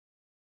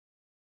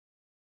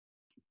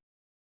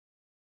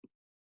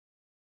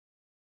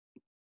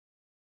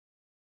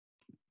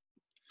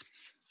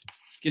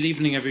Good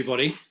evening,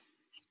 everybody.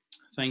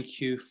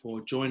 Thank you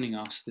for joining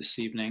us this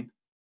evening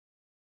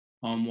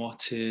on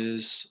what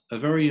is a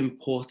very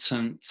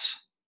important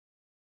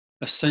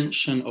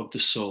ascension of the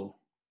soul,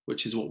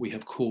 which is what we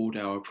have called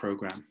our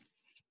program.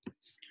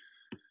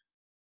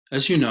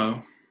 As you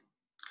know,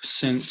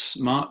 since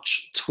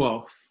March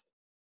 12th,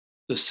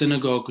 the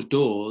synagogue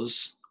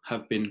doors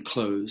have been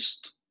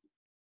closed.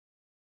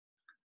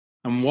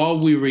 And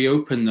while we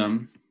reopened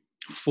them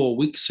 4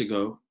 weeks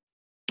ago,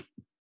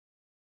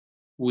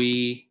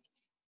 we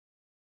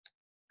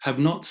have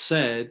not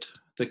said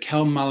the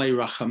Kel Malei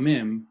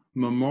Rachamim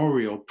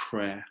memorial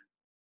prayer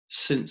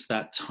since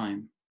that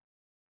time.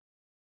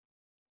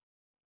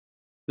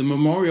 The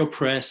memorial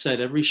prayer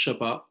said every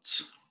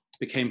Shabbat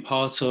became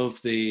part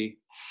of the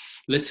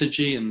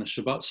liturgy and the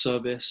Shabbat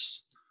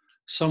service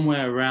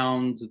somewhere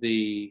around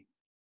the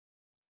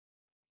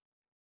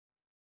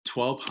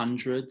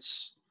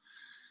 1200s.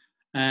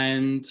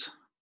 And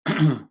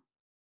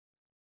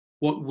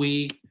what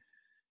we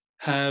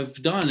have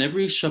done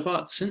every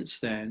Shabbat since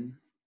then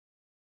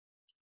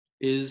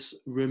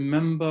is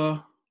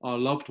remember our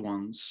loved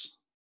ones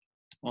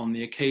on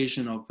the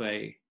occasion of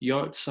a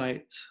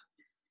yahrzeit.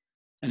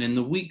 And in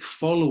the week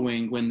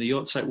following, when the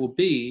yahrzeit will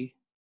be,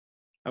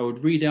 I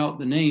would read out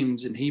the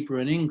names in Hebrew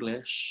and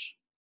English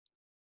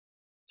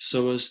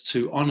so as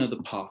to honor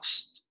the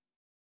past.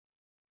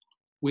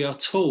 We are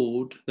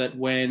told that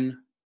when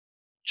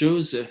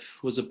Joseph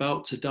was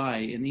about to die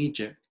in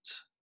Egypt,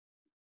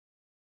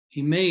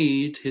 he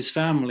made his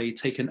family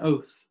take an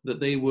oath that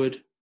they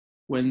would,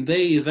 when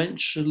they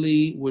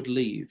eventually would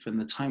leave and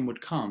the time would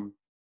come,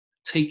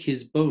 take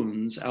his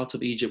bones out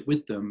of Egypt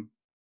with them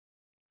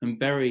and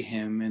bury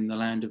him in the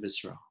land of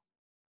Israel.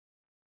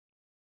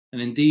 And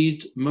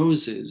indeed,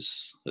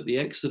 Moses, at the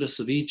exodus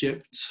of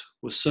Egypt,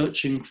 was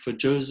searching for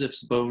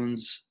Joseph's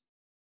bones,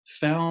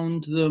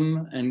 found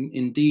them, and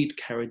indeed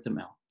carried them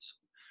out.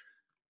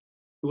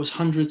 It was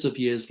hundreds of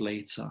years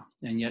later,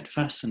 and yet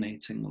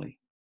fascinatingly,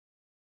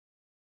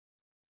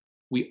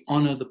 we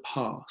honor the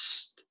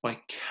past by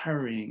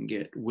carrying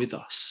it with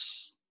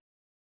us.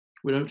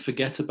 We don't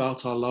forget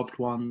about our loved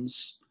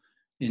ones.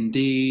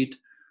 Indeed,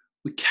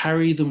 we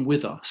carry them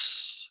with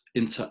us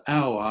into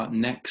our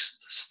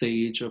next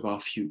stage of our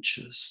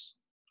futures.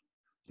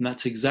 And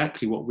that's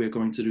exactly what we're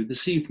going to do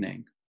this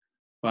evening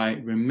by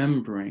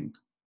remembering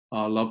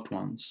our loved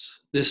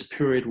ones. This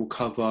period will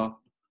cover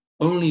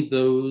only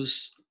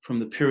those from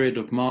the period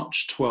of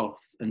March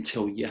 12th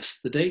until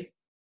yesterday.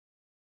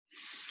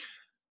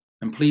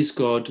 And please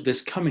God,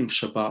 this coming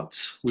Shabbat,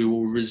 we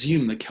will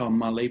resume the Kel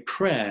Malei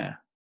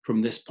prayer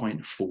from this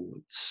point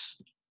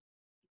forwards.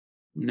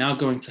 I'm now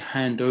going to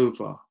hand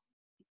over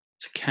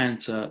to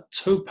Cantor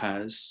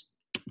Topaz,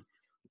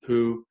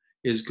 who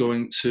is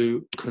going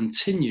to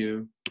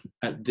continue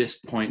at this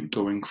point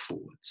going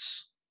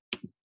forwards.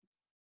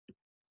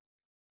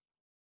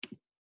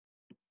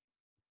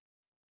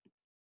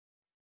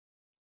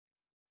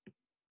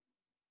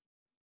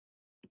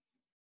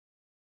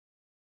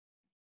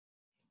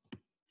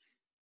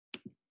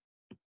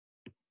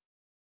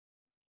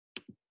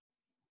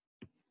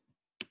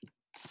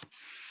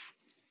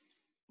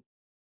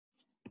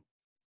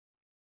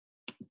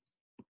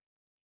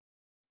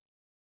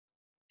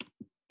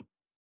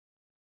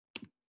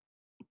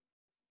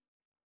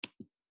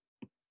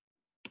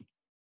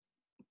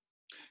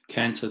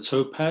 Cantor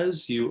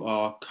Topaz, you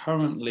are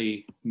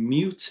currently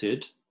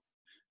muted.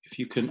 If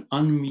you can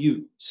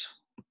unmute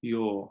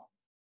your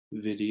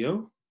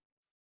video.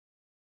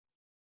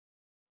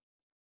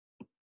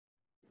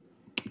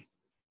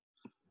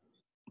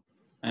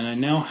 And I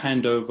now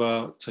hand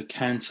over to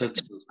Cantor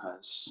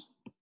Topaz.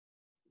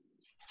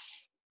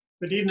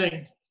 Good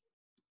evening.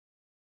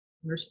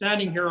 We're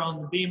standing here on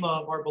the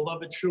bima of our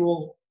beloved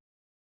shul,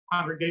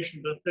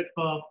 Congregation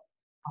B'Tikva,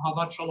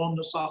 Ahavat Shalom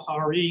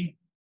Nesachari.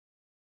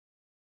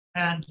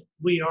 And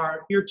we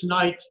are here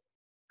tonight,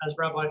 as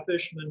Rabbi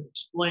Fishman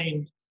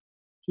explained,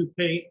 to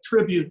pay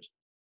tribute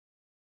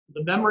to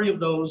the memory of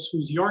those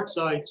whose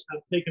yahrzeits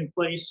have taken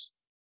place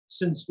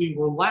since we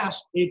were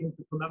last able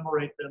to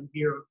commemorate them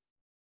here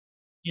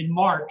in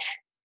March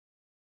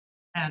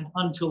and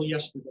until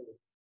yesterday.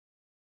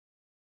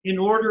 In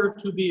order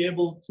to be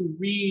able to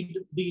read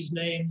these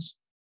names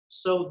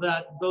so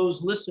that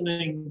those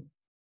listening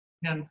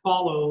can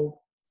follow,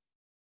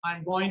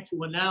 I'm going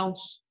to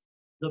announce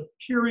the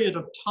period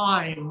of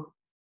time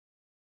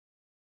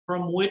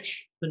from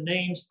which the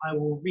names I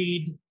will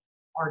read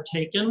are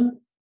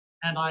taken,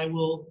 and I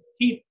will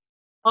keep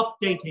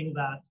updating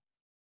that.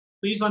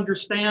 Please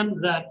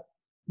understand that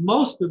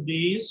most of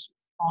these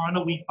are on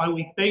a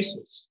week-by-week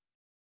basis.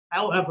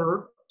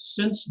 However,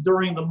 since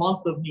during the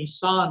month of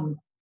Nisan,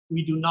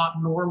 we do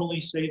not normally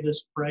say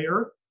this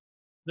prayer,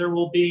 there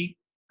will be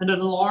an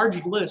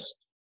enlarged list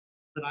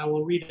that I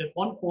will read at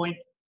one point,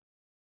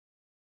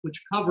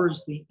 which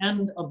covers the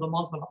end of the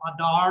month of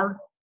Adar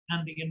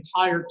and the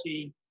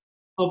entirety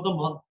of the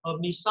month of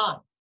Nisan.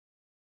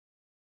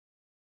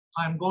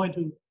 I'm going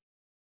to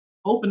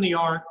open the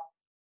ark,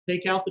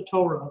 take out the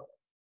Torah.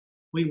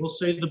 We will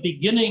say the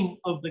beginning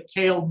of the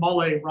Kel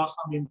Malei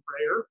Rachamim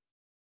prayer,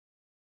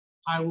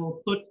 I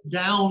will put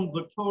down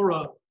the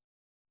Torah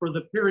for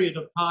the period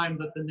of time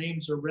that the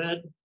names are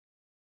read,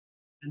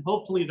 and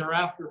hopefully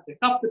thereafter pick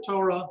up the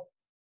Torah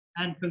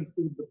and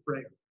conclude the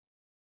prayer.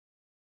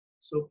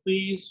 So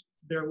please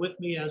bear with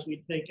me as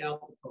we take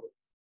out the Torah.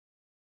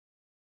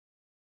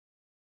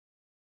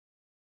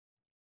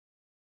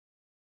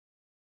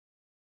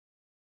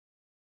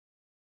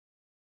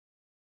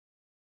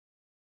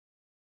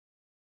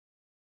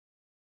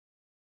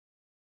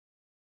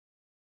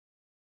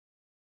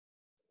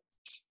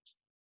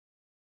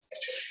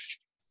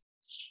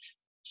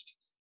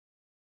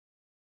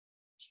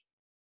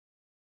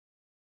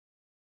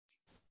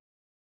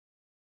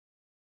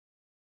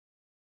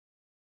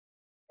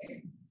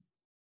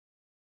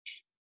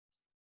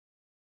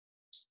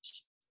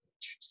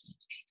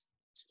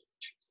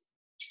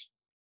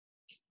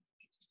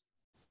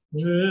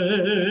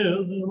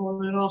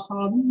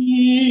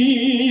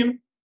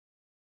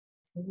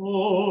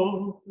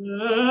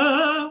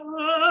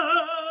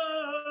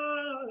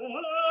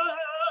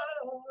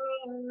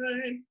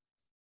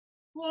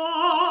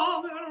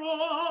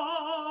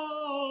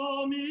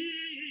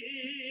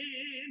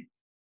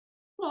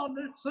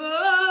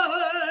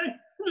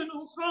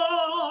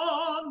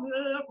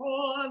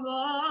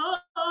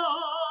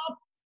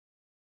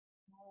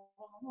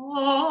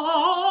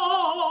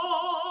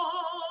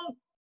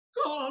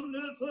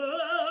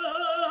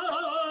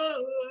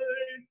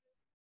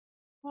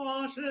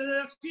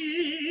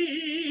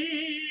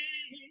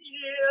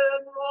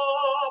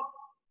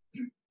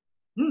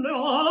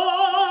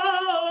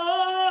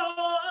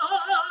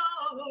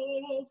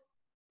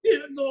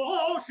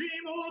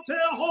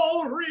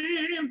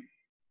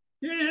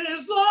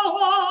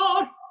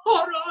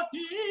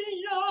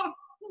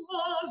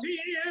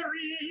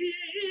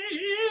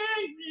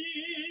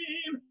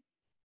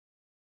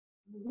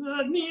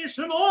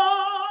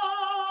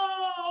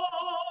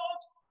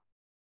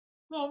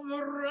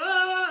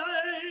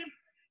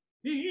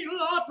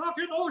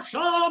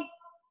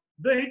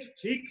 Beit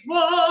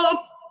Tikva,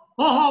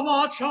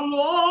 Ahavat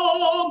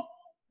Shalom,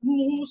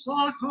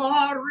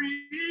 Musachari,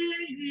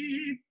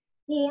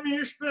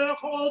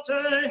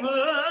 Umishpechotehem,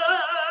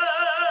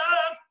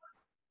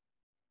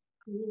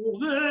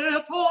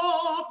 Uvetocham,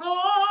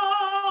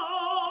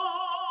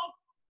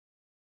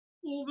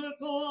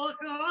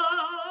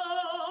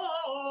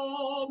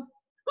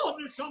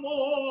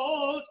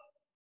 Avishamot,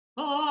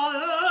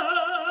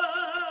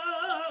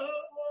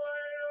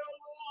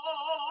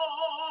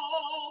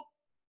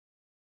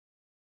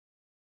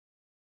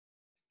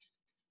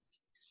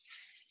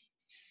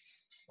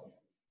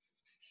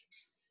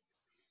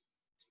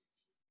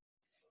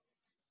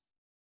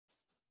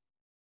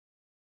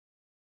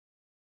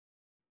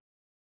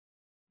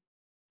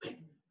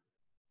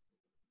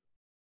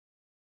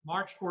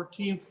 March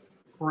 14th,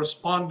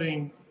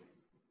 corresponding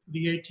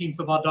the 18th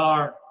of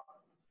Adar.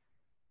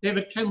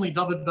 David Kenley,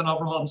 David Ben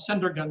Avraham,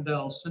 Sender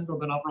Gandel, Sender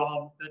Ben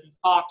Avraham, Betty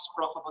Fox,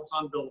 Bracha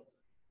Batzanville,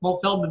 Mo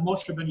Feldman,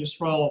 Moshe Ben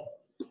Yisrael,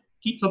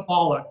 Gita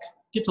Balak,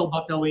 Gittel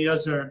Bat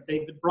Eliezer,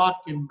 David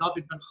Brodkin,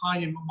 David Ben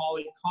Chaim,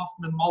 Molly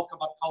Kaufman, Malka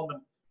Bat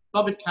Kalman,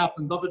 David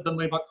Kaplan, David Ben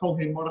Levat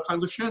Kohen, Mordechai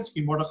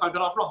Lushansky, Mordechai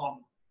Ben Avraham,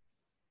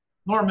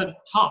 Norman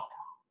Tock,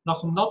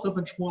 Nachum Nata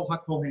Ben Shmuel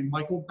HaKohen,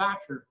 Michael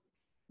Batcher,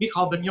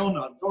 Michal Ben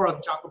Yonah,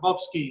 Dora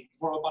Jakubowski,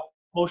 Vora Bat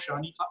Moshe,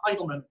 Anita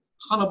Eidelman,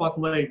 Chana Bat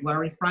Leib,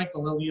 Larry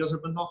Frankel, Eliezer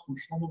Ben Nachum,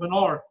 Shlomo Ben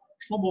Or,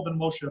 Shlomo Ben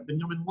Moshe,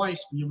 Benjamin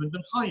Weiss, Benjamin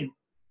Ben Chaim,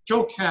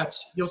 Joe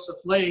Katz, Yosef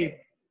Leib,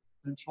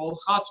 Ben Shaul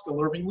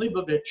Chatzkel, Irving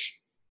Leibovich,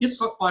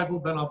 Yitzchak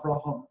Feivel Ben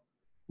Avraham,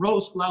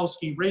 Rose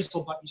Lowski,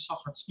 Razel Bat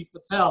Yisachar, Tzvi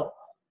Patel,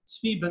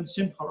 Tzvi Ben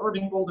Simcha,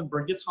 Irving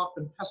Goldenberg, Yitzchak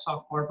Ben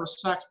Pesach, Barbara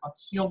Sachs, Bat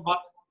Sion Bat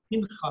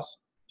Pinchas,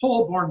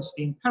 Paul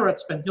Bornstein,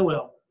 Peretz Ben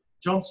Hillel,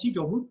 John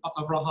Siegel, Ruth Bat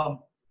Avraham,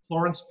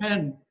 Florence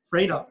Penn,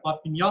 Freda Bat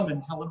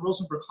Binyamin, Helen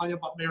Rosenberg, Chaya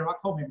Bat Meir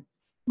HaKohen,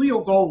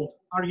 Leo Gold,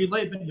 Aryeh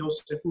Ben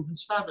Yosef, Reuven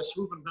Stavis,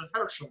 Reuven Ben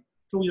Herschel,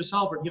 Julius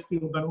Albert,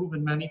 Yechiel Ben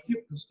Reuven, Manny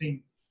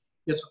Fuchtenstein,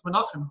 Yitzchak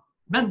Menachem,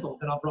 Mendel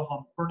Ben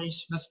Avraham,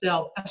 Bernice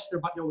Mestel, Esther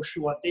Bat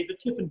Yoshua, David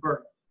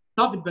Tiffenberg,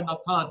 David Ben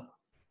Natan,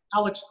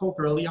 Alex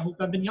Coker, Eliyahu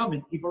Ben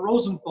Binyamin, Eva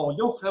Rosenthal,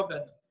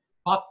 Yocheved,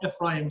 Bat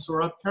Ephraim,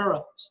 Zora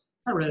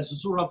Perez,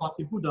 Zura Bat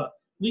Yehuda,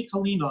 Lee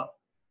Kalina,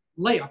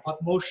 Leah Bat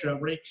Moshe,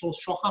 Rachel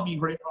Shohami,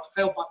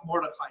 Rachel Bat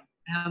Mordechai,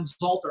 Ann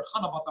Zalter,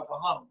 Chana Bat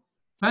Avraham,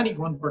 Fanny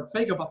Grunberg,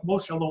 Vega Bat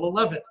Moshe, Lola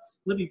Levitt,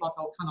 Libby Bat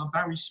Elkanah,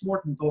 Barry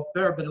Smorton, Dov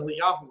Ber Ben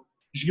Eliyahu,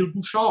 Gilles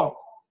Bouchard,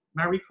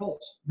 Mary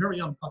Colts,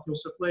 Miriam Bat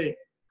Yosef Leigh,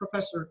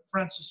 Professor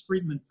Francis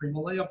Friedman,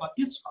 Frimalea Bat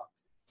Yitzchak,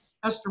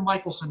 Esther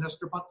Michelson,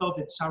 Esther Bat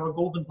David, Sarah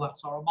Goldenblatt,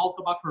 Sarah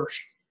Malka Bat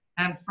Hirsch,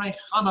 and Frank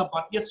Chana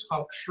Bat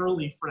Yitzchak,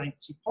 Shirley Frank,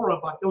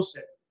 Tzipora Bat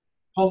Yosef,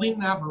 Pauline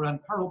Navarre,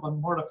 Peril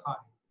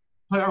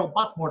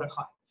Bat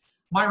Mordechai,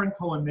 Myron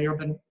Cohen, Mayor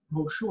Ben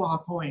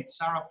Yoshua HaKohen,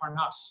 Sarah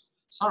Parnas,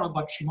 Sarah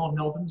Bat Shimon,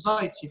 Melvin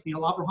Zayt,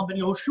 Yifiel Avraham Ben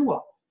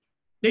Yoshua,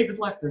 David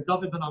Lechter,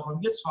 David Ben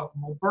Avram Yitzchak,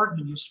 Mo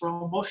Bergman,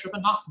 Yisrael, Moshe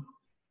Ben Nachman,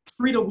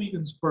 Frida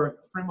Wiegensberg,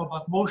 Frema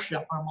Bat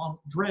Moshe, Armand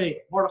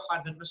Dre,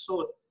 Mordechai Ben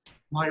Mesud,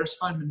 Meyer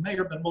Steinman,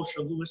 Mayor Ben Moshe,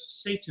 Louis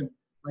Satan,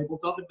 Label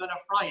David Ben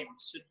Ephraim,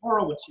 Sid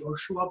Horowitz,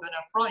 Yoshua Ben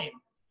Ephraim,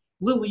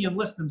 Lillian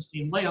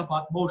Lichtenstein, Leah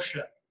Bat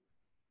Moshe.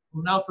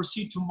 We'll now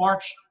proceed to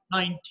March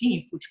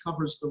 19th, which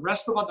covers the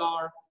rest of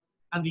Adar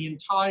and the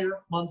entire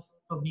month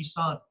of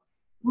Nisan.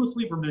 Ruth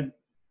Lieberman,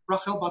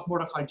 Rachel Bat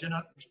Mordechai,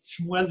 Jenna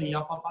Shmueli,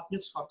 Yafa Bat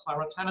Yitzchak,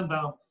 Clara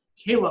Tannenbaum,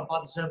 Kayla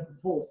Bat Zev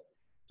Wolf,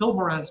 Phil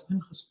Morantz,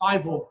 Pinchas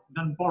Feivel,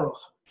 Ben Baruch,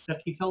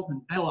 Becky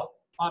Feldman, Bella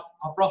Bat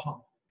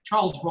Avraham,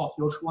 Charles Roth,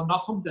 Yoshua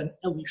Nachum, Ben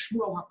Eli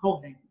Shmuel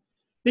HaKohen,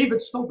 David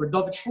Stober,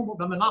 David Shlomo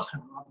Ben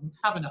Menachem, Rabbi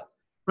Kavanagh,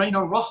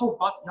 Reina Rachel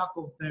Bat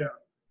Yaakov Ber,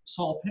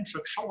 Saul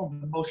Pinchuk, Shalom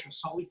Ben Moshe,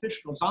 Sally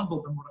Fishko,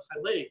 Zanvil Ben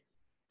Mordechai Leib,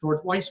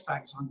 George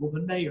Weisbach, Zanvil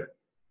Ben Meir,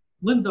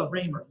 Linda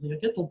Raymer, Leah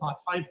Gittel Bat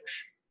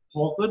Feivish,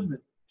 Paul Goodman,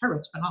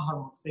 Peretz Ben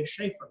Aharon, Faye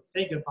Schaefer,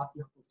 Fege Bat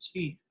Yaakov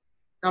Tzvi,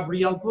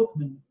 Gabrielle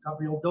Gluckman,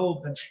 Gabriel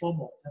Dove Ben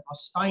Shlomo, Eva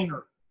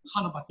Steiner,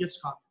 Chana Bat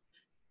Yitzchak,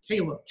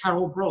 Caleb,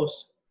 Carol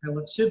Gross,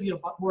 Ella Tzivia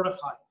Bat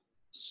Mordechai,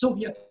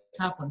 Sylvia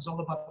Kaplan,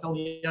 Zola Bat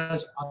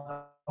Eliezer,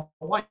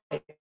 White,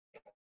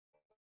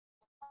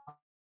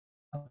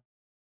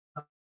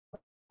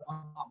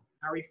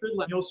 Harry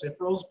Friedland, Yosef,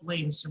 Rose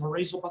Blaine,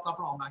 Simarezel Bat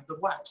Avram, Magda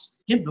Wax,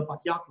 Hinda Bat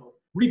Yaakov,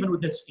 Reuven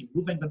Ruditsky,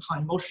 Reuven Ben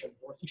Chaim Moshe,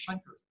 Dorothy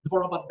Schenker,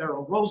 Dvorah Bat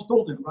Barrow, Rose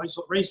Golden,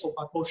 Razel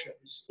Bat Moshe,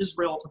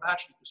 Israel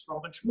Tabachnik,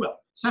 Yisrael Ben Shmuel,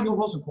 Samuel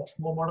Rosenthal,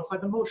 Shmuel Mordechai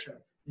Ben Moshe,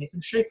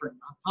 Nathan Schaefer,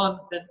 Natan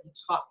Ben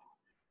Yitzchak,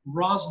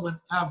 Rosalind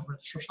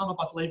Avrith, Shoshana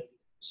Bat Levi,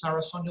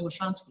 Sarah Sonia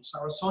Lashansky,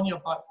 Sarah Sonia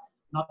Bat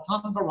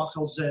Natan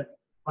Barachel Zev,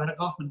 Raina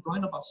Goffman,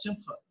 Raina Bat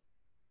Simcha,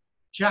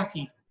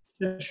 Jackie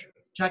Fisher,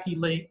 Jackie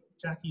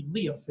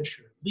Leah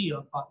Fisher,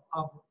 Leah Bat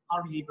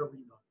Aryeh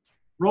Verena,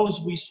 Rose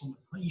Wieselman,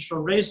 Aisha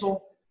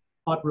Razel,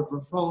 Bat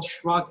Rafael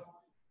Shraga,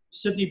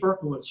 Sidney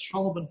Berkowitz,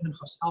 Shalom Ben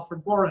Pinchas,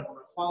 Alfred Boren,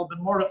 Rafael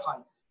Ben Mordechai,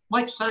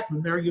 Mike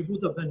Sackman, Mary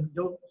Yehuda Ben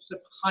Yosef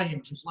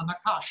Chaim, Gisela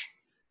Nakash,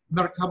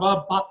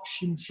 Merkaba Bat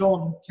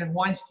Shimshon, Ken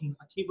Weinstein,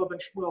 Akiva Ben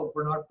Shmuel,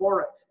 Bernard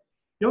Borek,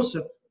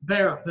 Yosef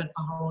Ber Ben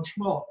Aharon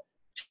Shmuel,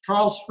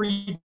 Charles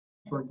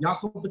Friedberg,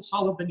 Yaakov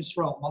B'Tzalel Ben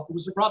Yisrael, Malka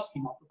Zagrotsky,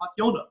 Malka Bat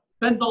Yonah,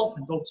 Ben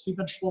Dolphin, Dolphy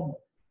Ben Shlomo,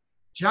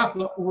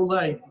 Jaffa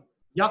Urlay,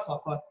 Yafa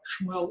Bat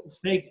Shmuel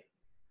Ufege,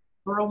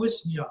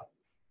 Barawisnia,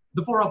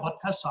 Devorah Bat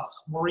Pesach,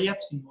 Mori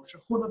Epstein, Moshe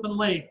Chuna Ben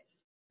Leib,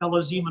 Bella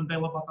Zeman,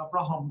 Bela Bat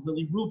Avraham,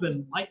 Lily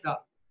Rubin, Micah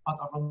Bat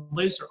Avram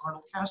Laser,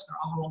 Arnold Kastner,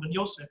 Aharon Ben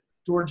Yosef,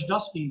 George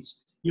Duskies,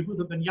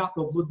 Yehuda Ben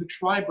Yaakov, Ludwig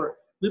Schreiber,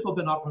 Lipa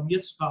Ben Avram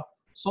Yitzchak,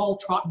 Saul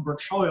Trottenberg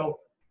Shoyal,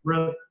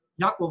 Rev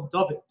Yaakov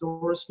David,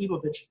 Doris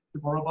Leibovich,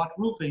 Devorah Bat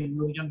Rufin,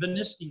 Lillian Ben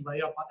Nisti,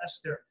 Leah Bat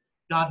Esther,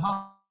 Gad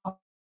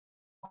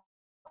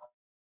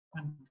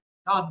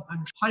God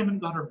Ben Hyman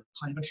Gutter,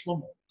 Chaim Ben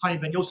Shlomo,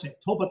 Chaim Ben Yosef,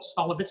 Tobat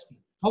Stalovitsky,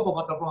 Tova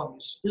Bat Avram,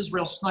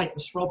 Israel Snipe,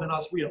 Israel Ben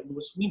Azriel,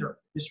 Louis Wiener,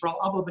 Israel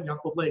Abba Ben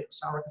Yaakov Leib,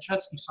 Sarah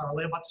Kaczetsky, Sarah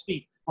Leah Bat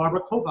Tzvi,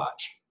 Barbara Kovac,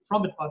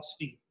 Fromit Bat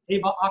Tzvi,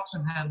 Ava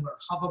Oxenhandler,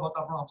 Chava Bat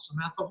Avram,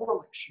 Samantha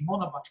Horlick,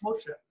 Shimona Bat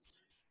Moshe,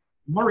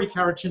 Murray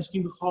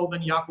Karachinsky, Michal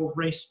Ben Yaakov,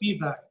 Ray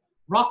Spivak,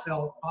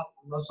 Rachel Bat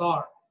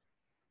Lazar,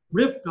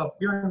 Rivka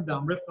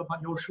Birnbaum, Rivka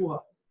Bat Yoshua,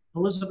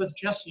 Elizabeth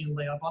Jesse and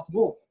Leah Bat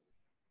Wolf,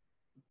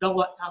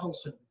 Bella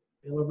Adelson,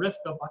 Bela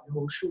Rivka Bat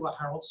Yehoshua,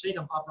 Harold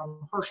Sadam,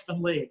 Avram Hirsch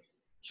Ben Leib,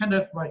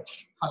 Kenneth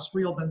Reich,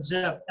 Hasriel Ben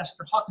Zev,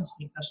 Esther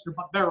Hockenstein, Esther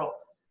Bat Barrow,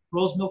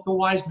 Rose Milka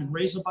Wiseman,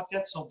 Reza Bat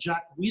Getzel,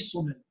 Jack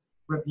Wieselman,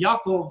 Reb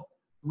Yaakov,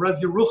 Rev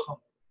Yerucham,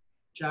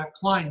 Jack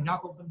Klein,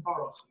 Yaakov Ben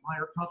Baruch,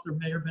 Meyer Cutler,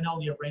 Meir Ben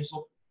Elia,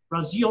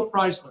 Raziel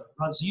Preisler,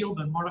 Raziel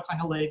Ben Mordechai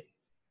Halevi,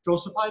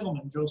 Joseph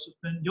Eidelman,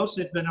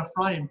 Yosef Ben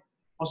Ephraim,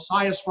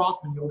 Osias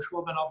Rothman,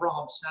 Yoshua Ben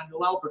Avraham,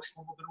 Samuel Albert,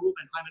 Shlomo Ben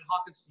Reuven, Hyman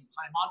Hockenstein,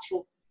 Chaim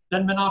Anshel,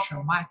 Ben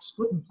Menashe, Max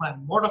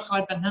Gutenplan,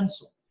 Mordechai Ben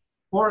Hensel,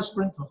 Boris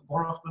Grintoff,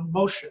 Baruch Ben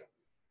Moshe,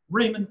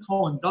 Raymond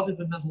Cohen, David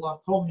Ben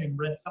Mendelach Cohen,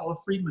 Red Fella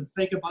Friedman,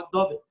 Fege Bat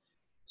David,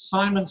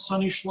 Simon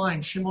Sonny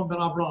Schlein, Shimon Ben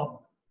Avram,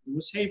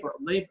 Louis Haber,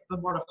 Leib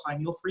Ben Mordechai,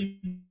 Neil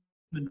Friedman,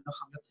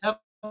 Necham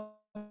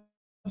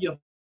Yatevia,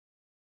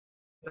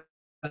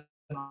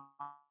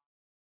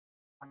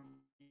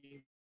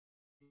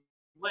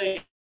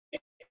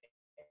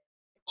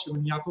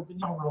 Yaakov Ben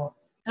Yomro,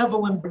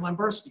 Evelyn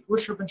Lambersky,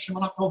 Usher Ben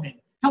Shimon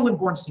Cohen, Helen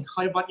Bornstein,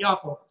 Chaya Bat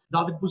Yaakov,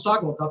 David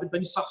Buzago, David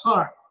Ben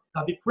Yisachar,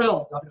 David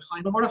Krell, David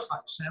Chaim Ben Mordechai,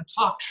 Sam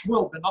Tak,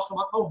 Shmuel Ben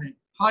Nachum Cohen,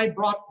 Hai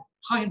Brodkin,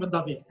 Chaim Ben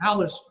David,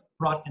 Alice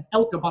Brodkin,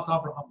 Elke Bat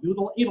Avraham,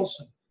 Yudel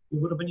Edelson,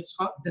 Yehuda Ben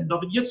Yitzchak, Ben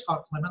David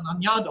Yitzchak, Clement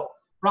Anyado,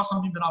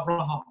 Rachamim Ben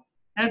Avraham,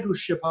 Andrew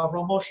Ship,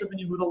 Avram Moshe Ben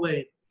Yehuda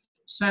Leib,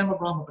 Sam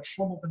Abramovich,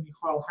 Shlomo Ben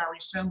Michael, Harry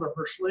Sandler,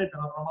 Hirsch Leib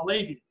Ben Avram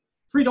Alevi,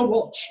 Frida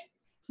Walsh,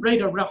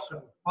 Freda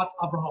Rachel, Bat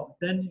Avraham,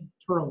 Ben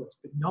Turowitz,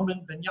 Ben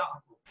Yamin Ben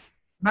Yaakov,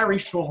 Mary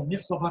Scholl,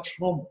 Nichla Bat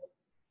Shlomo,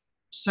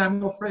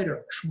 Samuel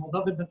Frater, Shmuel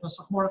David Ben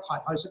Pesach Mordechai,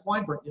 Isaac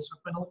Weinberg, Yitzchak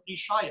Ben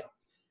Ishaya,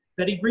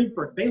 Betty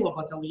Greenberg, Bela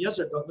Bat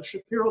Eliezer, Douglas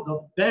Shapiro,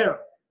 David Bear,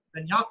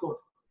 Ben Yaakov,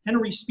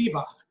 Henry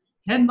Spivach,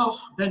 Henoch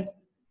Ben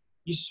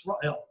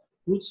Yisrael,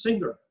 Ruth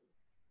Singer,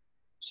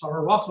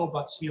 Sarah Rachel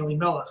Bat Tzvi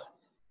Melech,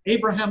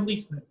 Abraham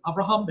Leifman,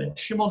 Avraham Ben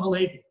Shimon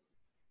Halevi,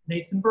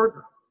 Nathan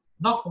Berger,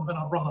 Nachum Ben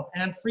Avraham,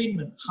 Ann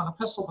Friedman, Chana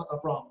Pessel Bat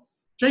Avraham,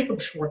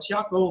 Jacob Schwartz,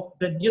 Yaakov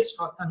Ben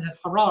Yitzchak, Anet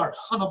Harar,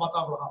 Chana Bat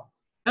Avraham,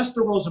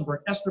 Esther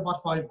Rosenberg, Esther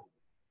Bat Feivel,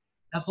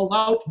 Ethel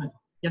Lautman,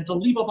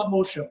 Yentaliba bat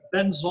Moshe,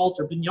 Ben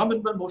Zalter,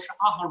 Binyamin ben Moshe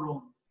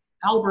Aharon,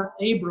 Albert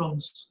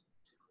Abrams,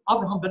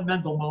 Avraham ben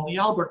Mendel, Mali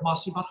Albert,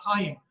 Masi bat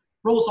Chaim,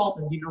 Rose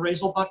Altman, Dina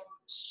Rezel bat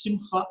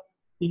Simcha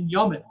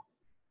Binyamin,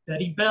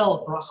 Betty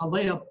Bell,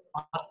 Brachalea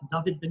bat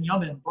David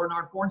Binyamin,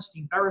 Bernard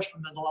Bornstein, Barish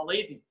ben Mendel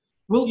Alevi,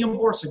 William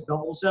Borsig,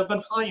 Bel Zev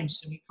ben Chaim,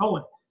 Simi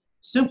Cohen,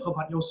 Simcha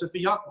bat Yosef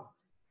Yaakov,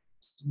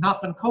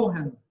 Nathan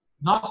Cohen,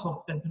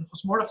 Nachum ben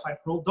Pinchas Mordechai,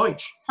 Pearl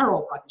Deutsch,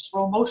 Harold bat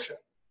Yisrael Moshe,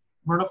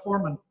 Myrna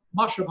Foreman,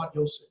 Masha bat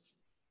Yosef,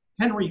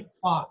 Henry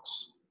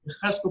Fox,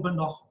 Yecheskel ben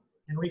Nachum,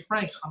 Henry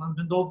Frank, Hanan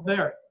ben Dov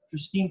Ber,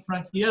 Justine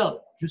Frankiel,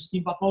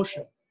 Justine bat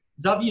Moshe,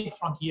 David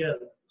Frankiel,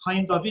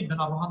 Chaim David ben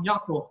Abraham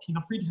Yaakov, Tina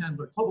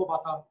Friedhandler, Tobo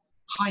bat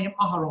Chaim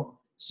Aharon,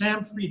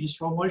 Sam Fried,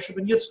 Yisrael Moshe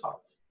ben Yitzchak,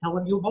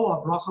 Helen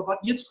Gilboa, Bracha bat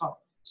Yitzchak,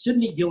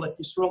 Sidney Gillett,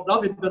 Yisrael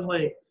David ben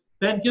Leib,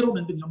 Ben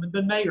Gittleman, Benjamin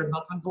ben Meir,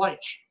 Nathan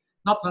Gleich,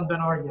 Nathan ben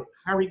Aryeh,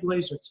 Harry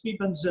Glazer, Tzvi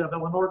ben Zev,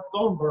 Eleanor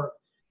Goldberg,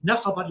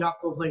 Necha bat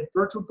Yaakov Leib,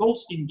 Gertrude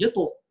Goldstein,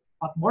 Gittel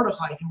bat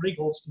Mordechai, Henry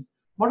Goldstein,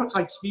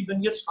 Mordechai Tzvi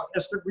ben Yitzchak,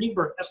 Esther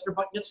Greenberg, Esther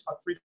bat Yitzchak,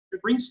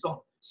 Friedrich Greenstone,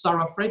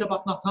 Sarah Freda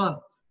bat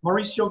Nathan,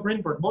 Mauricio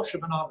Greenberg, Moshe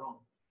ben Avram,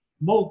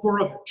 Mo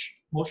Gurovich,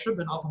 Moshe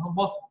ben Avraham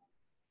Mochel,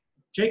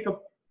 Jacob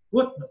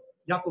Gutman,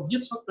 Yaakov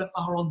Yitzchak ben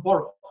Aharon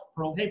Baruch,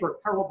 Pearl Haber,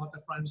 Harold bat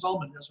Ephraim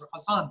Zalman, Ezra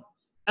Hazan,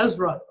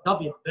 Ezra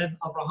David ben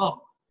Avraham,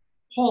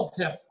 Paul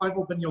Hef,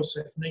 Feivel ben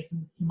Yosef,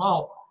 Nathan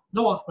Himal,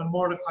 Noach ben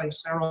Mordechai,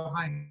 Sarah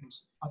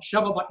Himes,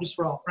 Sheva bat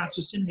Yisrael,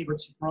 Francis Inhaber,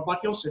 Zipporah bat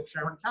Yosef,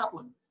 Sharon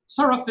Kaplan,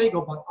 Sarah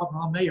Fago bat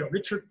Avraham Meir,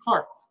 Richard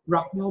Karp,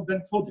 Rachmil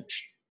ben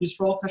Kodesh,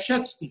 Yisrael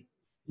Kashetsky,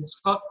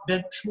 Yitzchak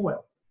ben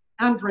Shmuel,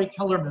 Andrei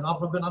Kellerman,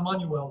 Avram ben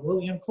Emmanuel,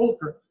 William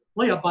Kolker,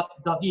 Leah bat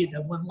David,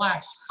 Evelyn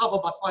Lax,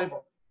 Chava bat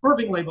Feivel,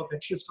 Irving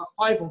Leibovich, Yitzchak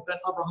Feivel ben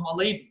Avraham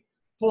Alevi,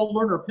 Paul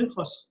Lerner,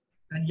 Pinchas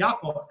ben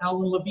Yaakov,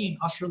 Alan Levine,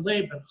 Asher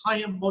Leib ben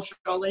Chaim Moshe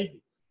Alevi,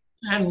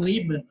 Ann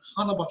Liebman,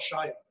 Chana bat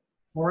Shaya,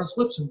 Lawrence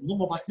Lipson,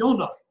 Luma bat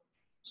Yonah,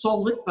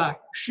 Saul Litvak,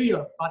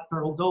 Shia bat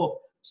Beryl Dov,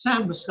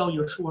 Sam Mistel,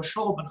 Yeshua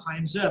Shol ben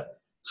Chaim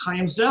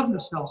Zev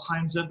Mistel,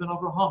 Chaim Zev ben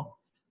Avraham,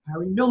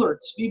 Harry Miller,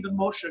 Tzvi ben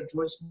Moshe,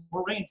 Joyce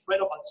Moraine,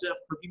 Fredo bat Zev,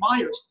 Kirby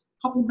Myers,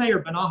 Couple Mayer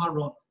ben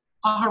Aharon,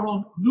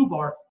 Aharon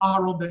Lubarth,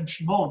 Aharon ben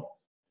Shimon,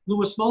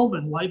 Louis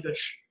Nolman,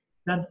 Leibish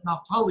ben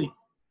Naphtali,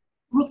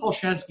 Ruth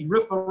Olshansky,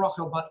 Rivka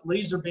Rachel bat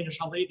Lazer ben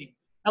Shalevi,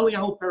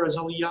 Eliyahu Perez,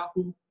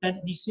 Eliyahu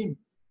ben Nisim,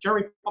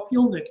 Jerry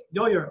Populnik,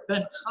 Yoyer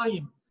ben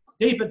Chaim,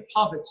 David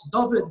Povitz,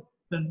 David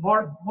ben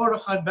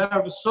Mordechai ben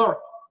Vasar,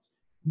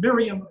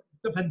 Miriam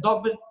ben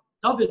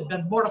David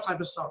ben Mordechai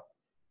Vasar,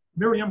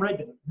 Miriam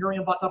Reagan,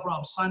 Miriam bat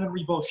Avram, Simon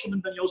Rebo,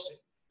 Shimon ben Yosef,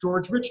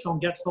 George Richstone,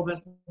 Getzel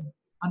ben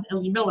and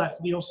Elimelech,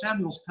 Leo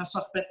Samuels,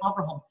 Pesach ben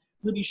Avraham,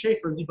 Libby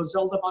Schaefer, Liba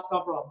Zelda bat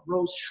Avram,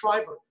 Rose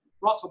Schreiber,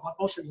 Rachel bat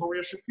Moshe,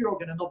 Gloria Shapiro,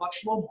 Genendel bat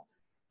Shlomo,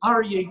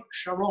 Aryeh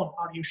Sharon,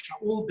 Aryeh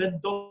Shaul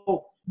ben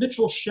Dov,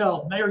 Mitchell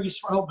Shell, Meir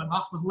Yisrael ben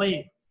Nachman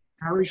Leib,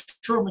 Harry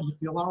Sherman,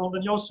 Yithiel Aaron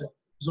ben Yosef,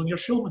 Zonia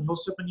Shulman,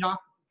 Yosef ben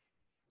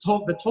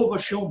Yaakov, Betova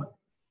Shulman,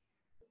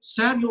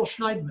 Samuel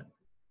Schneidman,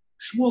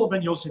 Shmuel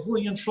ben Yosef,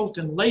 William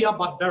Schulten, Leah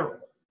bat Beryl,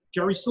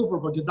 Jerry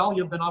Silverberg,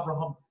 Gedalia ben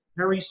Avraham,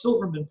 Harry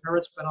Silverman,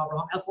 Peretz ben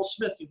Avraham, Ethel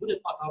Smith,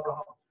 Yehudit bat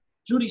Avraham,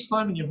 Judy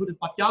Steinman, Yehudit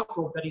bat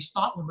Yaakov, Betty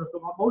Stotland, Rivka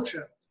bat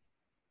Moshe,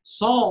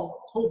 Saul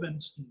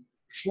Tobenstein,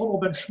 Shlomo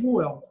ben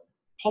Shmuel,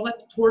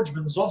 Paulette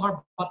Torgman,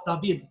 Zohar bat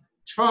David,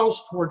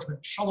 Charles Torgman,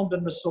 Shalom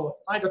ben Mesor,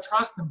 Ida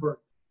Trachtenberg,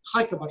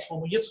 Chaika bat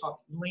Shlomo Yitzchak,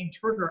 Elaine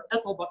Turner,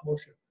 Ethel bat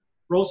Moshe,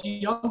 Rosie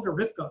Younger,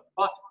 Rivka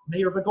bat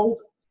Meir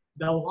Vegolda,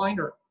 Bell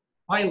Weiner,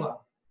 Baila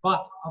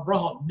bat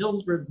Avraham,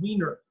 Mildred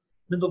Wiener,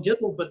 Mendel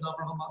Gittel bat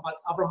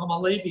Avraham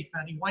Alevi,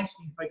 Fanny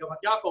Weinstein, Feiga bat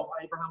Yaakov,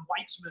 Abraham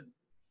Weitzman,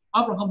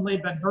 Avraham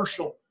Leib ben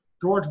Herschel,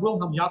 George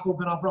Wilhelm, Yaakov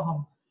ben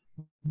Avraham,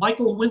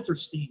 Michael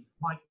Winterstein,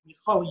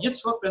 Michal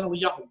Yitzchak ben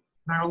Eliyahu,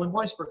 Marilyn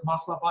Weisberg,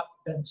 Machla bat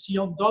Ben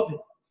Sion David,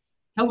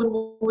 Helen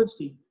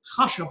Walensky,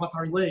 Chasha bat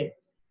Arley,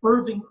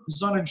 Irving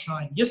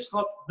Sonnenschein,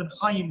 Yitzchak ben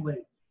Chaim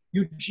Leib,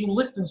 Eugene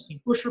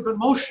Lichtenstein, Usher ben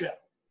Moshe.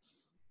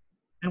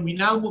 And we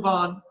now move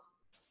on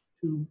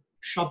to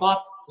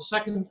Shabbat, the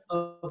 2nd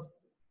of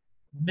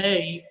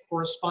May,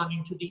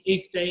 corresponding to the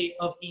 8th day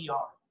of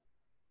Iyar.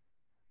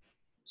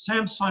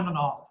 Sam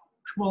Simonoff,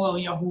 Shmuel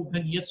Eliyahu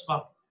ben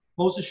Yitzchak,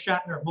 Moses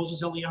Shatner,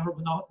 Moses Eliyahu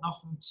ben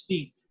Nachum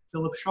Tzvi,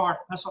 Philip Scharf,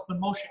 Pesach ben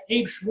Moshe,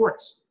 Abe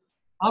Schwartz,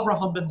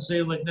 Avraham ben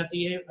Zelig,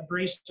 Nettie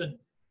Abrason,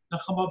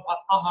 Nechama bat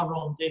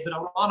Aharon, David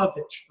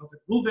Aronovich, David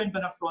Ruven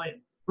ben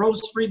Ephraim,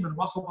 Rose Friedman,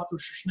 Rachel bat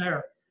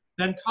Ushner,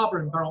 Ben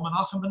Kabrin, Beryl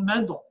Menachem ben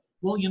Mendel,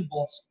 William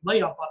Bolz,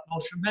 Leah bat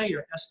Moshe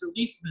Meir, Esther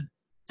Liefman,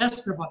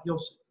 Esther bat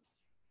Yosef,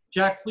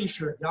 Jack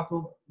Fleischer,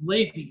 Yaakov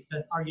Levi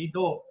ben Aryeh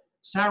Dov,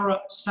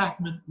 Sarah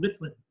Sackman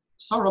Litlin,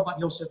 Sarah bat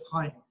Yosef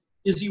Chaim,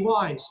 Izzy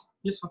Wise,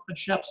 Yitzhak ben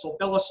Shepsel,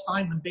 Bella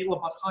Steinman, Bela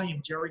bat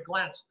Chaim, Jerry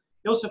Glantz,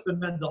 Yosef ben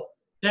Mendel,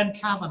 Ben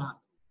Kavanagh,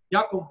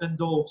 Yaakov ben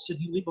Dov,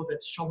 Sidney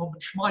Leibovitz, Shalom ben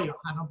Shmaya,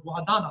 Hannah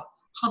Buhadana,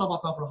 Hannah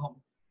bat Avraham,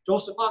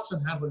 Joseph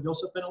Oxenhammer,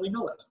 Yosef ben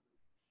Elimelech,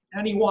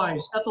 Annie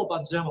Wise, Ethel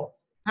bat Zemel,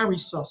 Harry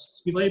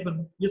Suss, Tzvi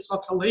ben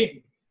Yitzhak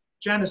Halevi,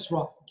 Janice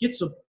Ruff,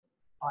 Gitzub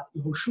bat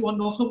Yehoshua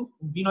Nochem,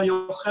 Vina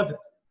Yocheved,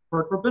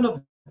 Bert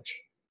Rabinovich,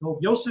 Dov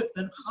Yosef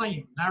ben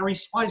Chaim, Mary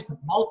Spiesman,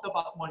 Malka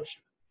bat Moshe.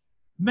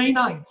 May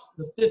 9th,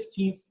 the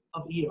 15th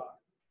of Iyar.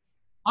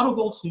 Otto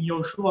Goldstein,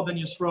 Yoshua ben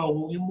Yisrael,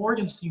 William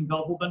Morgenstein,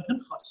 Belville ben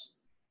Pinchas,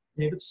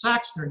 David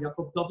Saxner,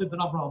 Yaakov David ben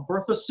Avram,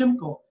 Bertha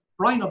Simko,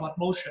 Brian bat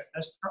Moshe,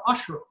 Esther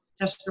Usher,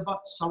 Esther bat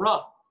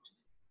Sarah,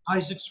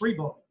 Isaac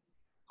Sribo,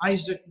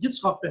 Isaac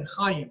Yitzchak ben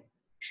Chaim,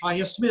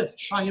 Shaya Smith,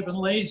 Shaya ben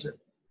Lazer,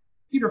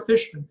 Peter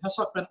Fishman,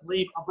 Pesach ben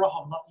Leib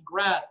Abraham, Lati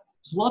Grad,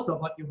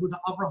 Zlata bat Yehuda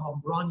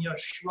Avraham, Branya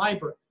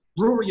Schreiber,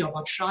 Bruria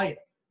bat Shaya,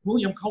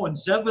 William Cohen,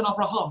 Zev ben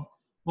Avraham,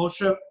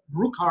 Moshe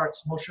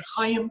Brukarts, Moshe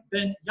Chaim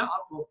ben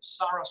Yaakov,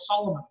 Sarah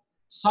Solomon,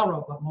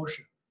 Sarah bat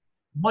Moshe,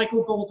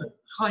 Michael Golden,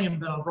 Chaim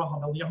ben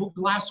Avraham, Eliyahu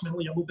Glassman,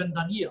 Eliyahu ben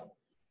Daniel,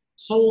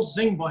 Sol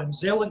Zingbaum,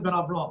 Zelig ben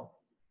Avraham,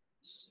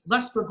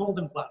 Lester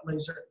Goldenblatt,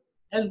 Laser,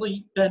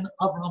 Eli ben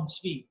Avraham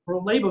Tzvi,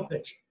 Pro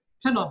Leibovich,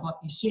 Penna bat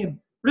Isim,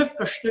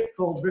 Rivka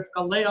Stickgold,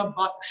 Rivka Leah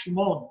bat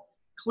Shimon,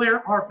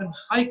 Claire Arfin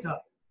Chaika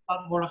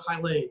bat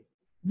Mordechai Leib.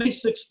 May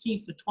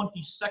 16th to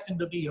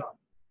 22nd of Iyar.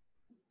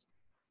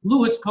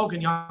 Louis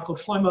Kogan,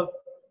 Yaakov Shlomo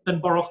ben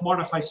Baruch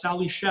Mordechai,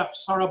 Sally Sheff,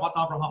 Sarah bat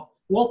Avraham,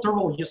 Walter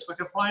Roll, Yitzchak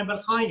Ephraim ben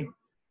Chaim,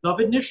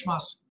 David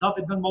Nishmas,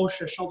 David ben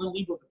Moshe, Sheldon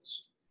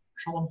Leibovitz,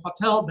 Shalom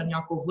Fatel ben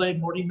Yaakov Leib,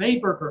 Morty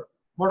Mayberger,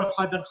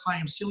 Mordechai ben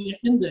Chaim, Celia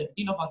Inde,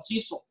 Dina bat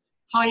Zisel,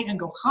 Hai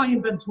Engel,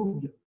 Chaim ben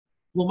Tuvia,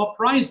 Bluma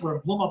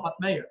Preisler, Bluma bat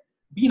Meir,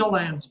 Bina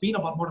Lands, Bina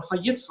bat Mordechai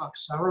Yitzchak,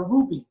 Sarah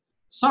Ruby,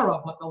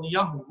 Sarah bat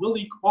Eliyahu,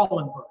 Willie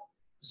Quallenberg,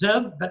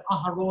 Zev ben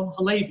Aharon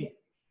Halevi,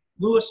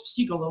 Louis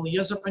Siegel,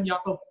 Eliezer ben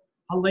Yaakov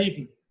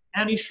Halevi,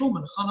 Annie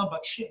Schulman, Chana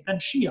ben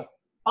Shia,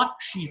 bat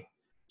Shia,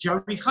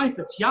 Jerry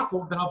Chaifetz,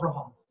 Yaakov ben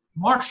Avraham,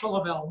 Marshall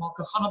Avel,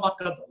 Malka Chana bat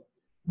Gadol,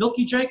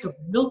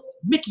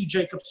 Mickey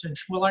Jacobson,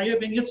 Shmuel Aryeh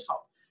ben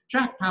Yitzchak,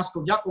 Jack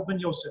Pascal, Yaakov ben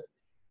Yosef,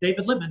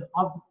 David Lippman,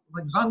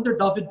 Alexander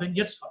David ben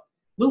Yitzchak,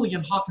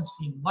 Lillian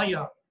Hockenstein,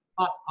 Leah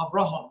bat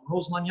Avraham,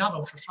 Rose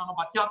Lanyano, Shoshana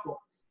bat Yaakov,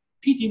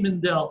 Pete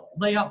Mendel,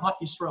 Leah bat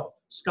Yisrael,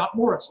 Scott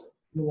Morris,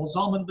 Yoel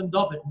Zalman ben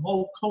David,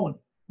 Mo Cohen,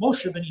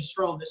 Moshe ben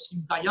Yisrael,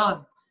 Nissim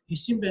Dayan,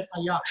 Nissim ben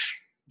Ayash,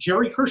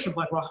 Jerry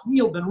Kirschenblatt,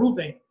 Rachmiel ben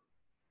Ruvain,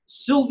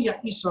 Sylvia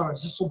Isar,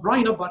 Zissel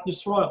Brina bat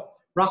Yisrael,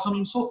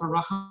 Rachamim Sofer,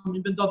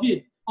 Rachamim ben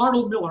David,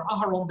 Arnold Miller,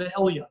 Aharon ben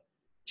Elia,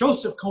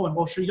 Joseph Cohen,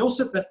 Moshe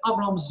Yosef ben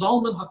Avram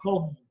Zalman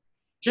HaKohen,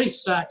 Jay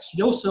Sachs,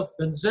 Yosef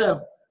ben Zeb,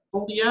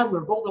 Goldie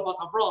Adler, Golda bat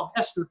Avram,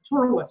 Esther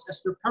Turowitz,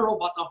 Esther Perel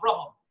bat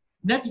Avraham,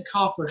 Nettie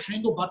Koffler,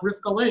 Shandel bat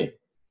Rivka Leib,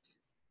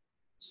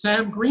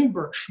 Sam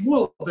Greenberg,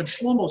 Shmuel ben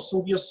Shlomo,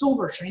 Sylvia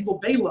Silver, Shandel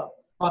Bela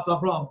bat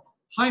Avram,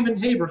 Hyman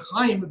Haber,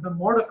 Chaim ben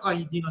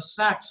Mordechai, Dina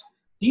Sachs,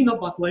 Dina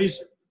bat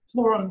Laser,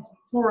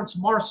 Florence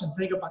Marson,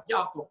 Vega bat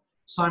Yaakov,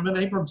 Simon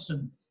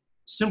Abramson,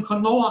 Simcha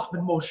Noach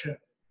ben Moshe,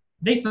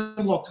 Nathan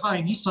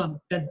Lokai, Nissan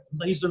ben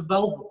Laser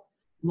Velvel,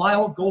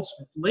 Lyle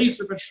Goldsmith,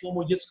 Laser ben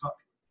Shlomo Yitzchak,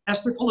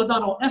 Esther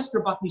Toledano,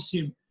 Esther bat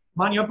Nisim,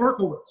 Manya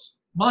Berkowitz,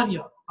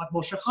 Manya bat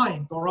Moshe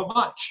Chaim, Dora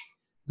Vach,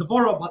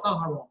 Devorah bat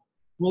Aharon,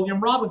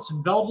 William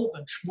Robinson, Velvel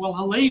ben Shmuel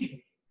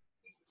Halevi.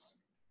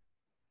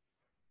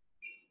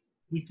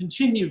 We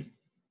continue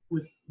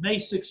with May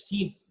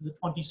 16th, the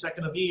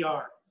 22nd of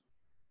Iyar.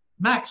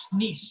 Max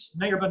Nice,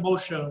 Meir ben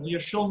Moshe, Leah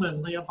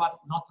Shulman, Leah bat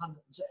Natan,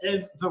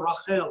 Ze'ev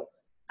Verachel,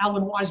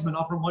 Alan Wiseman,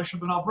 Avram Moshe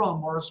ben Avram,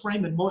 Morris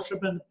Raymond, Moshe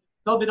ben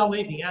David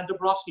Alevi, Ann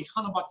Dabrowski,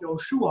 Chana bat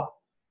Yoshua,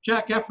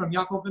 Jack Ephraim,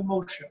 Yaakov ben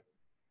Moshe,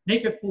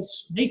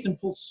 Nathan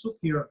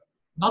Pulsukir,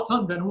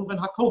 Natan ben Reuven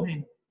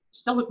HaKohen,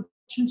 Stella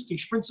Kuczynski,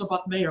 Sprinza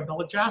bat Meir,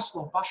 Bella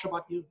Jaslow, Basha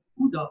bat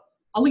Yehuda,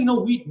 Alina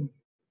Whedon,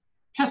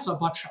 Kessa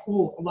bat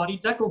Shaul,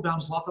 Aladi Deckelbaum,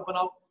 Zlata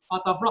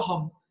bat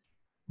Avraham,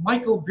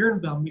 Michael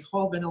Birnbaum,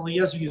 Michal ben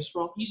Eliezer,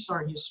 Yisrael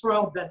Isar,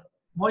 Yisrael ben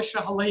Moshe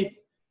Halevi,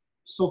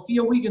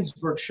 Sophia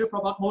Wiegensberg,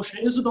 Shifra bat Moshe,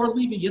 Isidore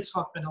Levy,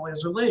 Yitzchak ben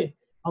Eliezer Leib,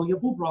 Elia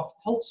Bubrov,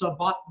 Tulsa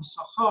bat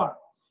Yisachar,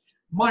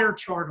 Meyer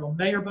Chardo,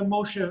 Meir ben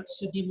Moshe,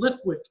 Sidney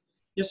Lithwick,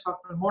 Yitzchak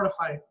ben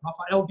Mordechai,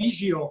 Raphael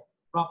Bigio,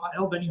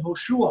 Raphael ben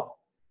Yehoshua,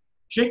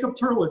 Jacob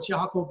Turlitz,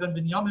 Yaakov ben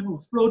Binyamin,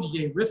 Ruth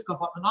Rodier, Rivka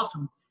bat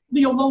Menachem,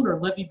 Leo Loner,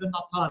 Levi ben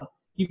Natan,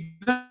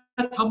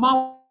 Yvette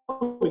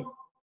Hamawi,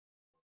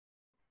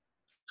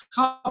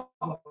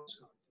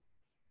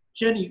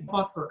 Jenny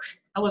Buckhurst,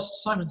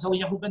 Ellis Simons,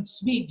 Eliyahu ben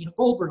Smee, Dina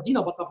Goldberg,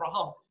 Dina bat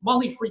Avraham,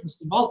 Molly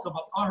Friedenstein, Malka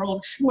bat Aaron,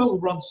 Shmuel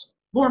Brunson,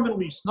 Norman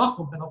Reese,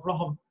 Nachum ben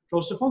Avraham,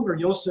 Joseph Unger,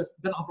 Yosef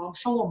ben Avraham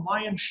Shalom,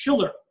 Mayan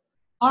Schiller,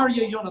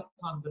 Arya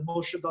Yonatan ben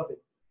Moshe David,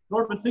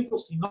 Norman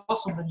Finkelstein,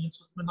 Nachum ben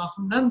Yitzchak ben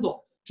Nachum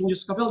Mendel,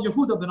 Julius Kabel,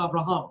 Yehuda ben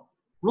Avraham,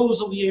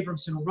 Rosalie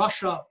Abramson,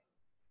 Russia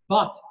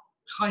bat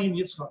Chaim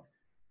Yitzchak,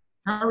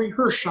 Harry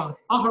Hirschon,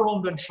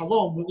 Aharon ben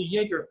Shalom, Willie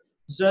Yeager,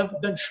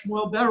 Zev ben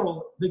Shmuel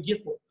Beryl, the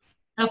Gittel,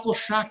 Ethel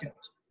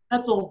Shackett,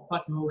 Ethel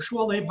bat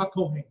Yehoshua Leib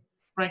HaKohen,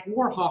 Frank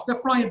Warhoff,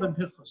 Ephraim ben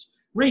Pinchas,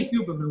 Ray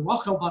Huberman,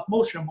 Rachel bat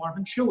Moshe,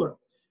 Marvin Schiller,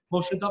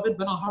 Moshe David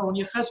ben Aharon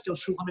Yechezkel,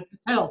 Shulamit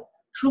Patel,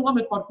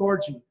 Shulamit bat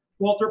Gorgi,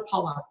 Walter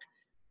Palak,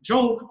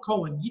 Joan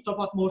Cohen, Yita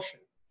bat Moshe,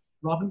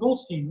 Robin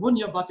Goldstein,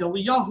 Munya bat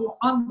Eliyahu,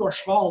 Andor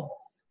Schwalb,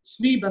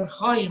 Tzvi ben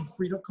Chaim,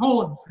 Frieda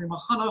Cohen, Frima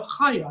Chana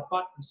Chaya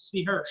bat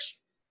Tzvi Hirsch,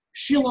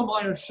 Sheila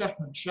Meyer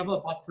Shechman,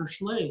 Sheva bat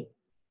Hirschlev,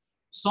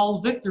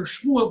 Saul Victor,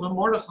 Shmuel ben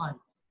Mordechai,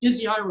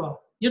 Izzy Ira,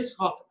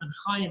 Yitzchak and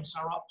Chaim,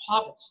 Sarah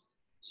Pavitz,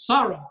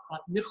 Sarah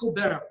bat Michel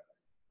Ber,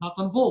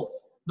 Nathan Wolf,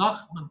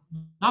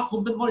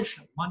 Nachum ben Moshe,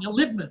 Manya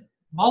Libman,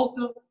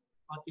 Malka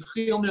bat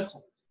Yechiel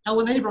Michel,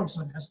 Ellen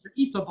Abramson, Esther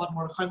Ita bat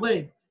Mordechai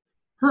Leib,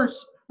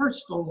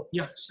 Herstol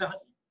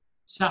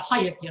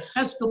Sahayek,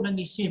 Yechezkel ben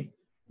Nisim,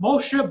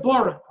 Moshe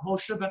Borak,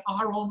 Moshe ben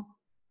Aharon,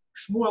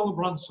 Shmuel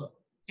Brunson,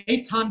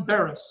 Eitan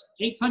Beres,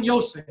 Eitan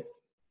Yosef,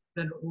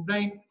 ben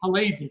Uvein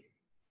Halevi.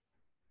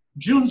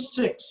 June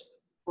 6th,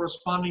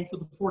 corresponding to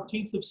the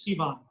 14th of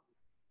Sivan.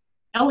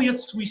 Elliot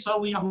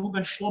Suisali Yahu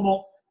ben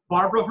Shlomo,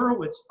 Barbara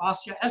Hurwitz,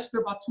 Asya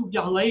Esther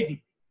Batuvia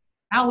Halevi,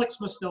 Alex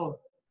Mostella,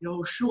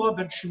 Yehoshua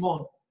ben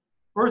Shimon,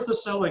 Bertha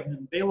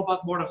Seligman, Bela bat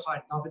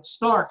Mordechai, David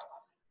Stark,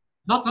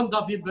 Natan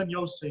David ben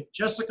Yosef,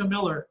 Jessica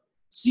Miller,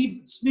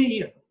 Zvi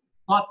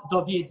bat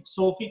David,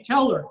 Sophie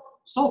Teller,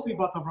 Sophie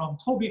bat Avraham,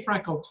 Toby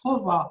Franco,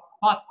 Tova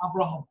bat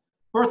Avraham,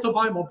 Bertha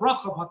Baimel,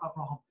 Bracha bat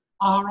Avraham,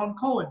 Aharon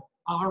Cohen,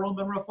 Aharon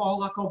ben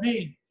Rafael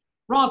HaKohen,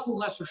 Rosalind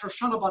Lesser,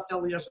 Shoshana bat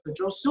Eliezer,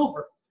 Joe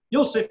Silver,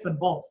 Yosef ben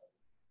Wolf,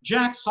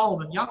 Jack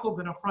Solomon, Yaakov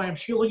ben Ephraim,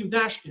 Sheila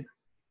Yudashkin,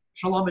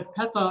 Shalomit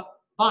Peta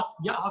bat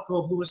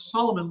Yaakov, Louis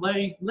Solomon,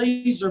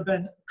 Lazer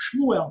ben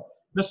Shmuel,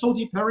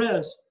 Mesodi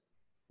Perez,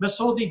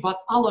 Mesodi bat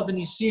Ala ben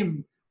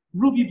Isim,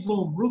 Ruby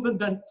Bloom, Reuven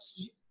ben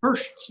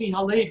Hirsch Tzvi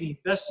Halevi,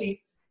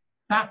 Bessie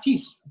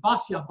Baptiste,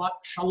 Basia bat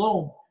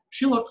Shalom,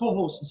 Sheila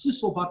Kohos,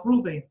 Sissel bat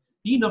Ruvain,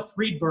 Dina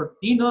Friedberg,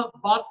 Dina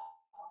bat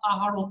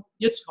Aharon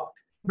Yitzchak,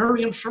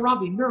 Miriam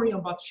Sharabi,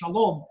 Miriam bat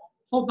Shalom,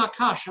 Hod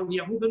Nakash,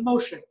 Eliyahu ben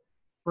Moshe,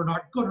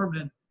 Bernard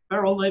Guterman,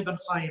 Beryl Ben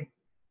Chaim,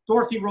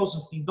 Dorothy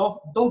Rosenstein,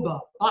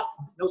 Doba bat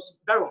Yosef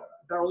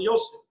Beryl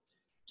Yosef,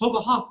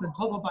 Tova Hoffman,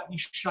 Tova bat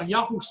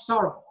Yishayahu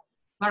Sarah,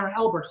 Clara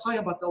Albert,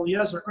 Chaya bat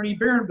Eliezer, Ernie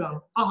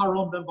Berenbaum,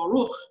 Aharon ben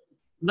Baruch,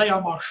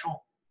 Leah Marchand.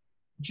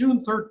 June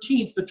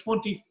 13th, the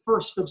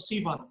 21st of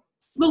Sivan,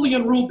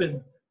 Lillian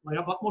Rubin,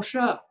 Leah bat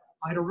Moshe,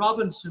 Ida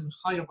Robinson,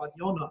 Chaya bat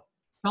Yonah,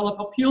 Philip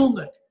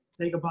Apilnik,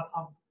 Thega bat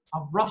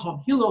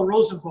Avraham, Hillel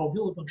Rosenthal,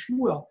 Hillel ben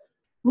Shmuel,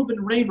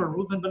 Reuben Raymer,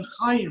 Reuven ben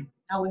Chaim,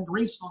 Alan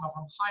Greenstone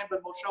from Chaim ben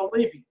Moshe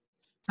Levi,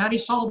 Fanny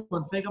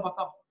Solomon, Thega bat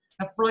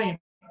Ephraim,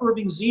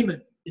 Irving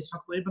Zeman,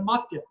 Yitzhak Leib ben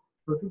Matke,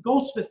 Gertrude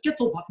Goldsmith,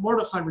 Gittel bat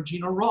Mordechai,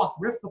 Regina Roth,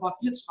 Rivka bat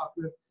Yitzchak,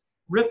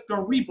 Rivka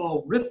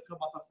Rebo, Rivka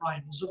bat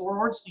Ephraim, Isidore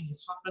Ornstein,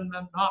 Yitzhak ben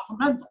Menachem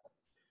Mendel,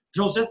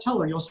 Josette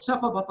Teller,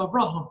 Yosefa bat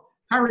Avraham,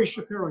 Harry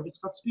Shapiro,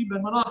 Yitzhak Tzvi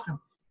ben Menachem,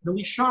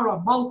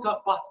 Melishara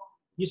Malka bat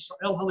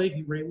Yisrael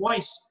Halevi, Ray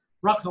Weiss,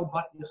 Rachel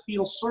bat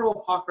Yechiel,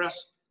 Sorrel Pakras,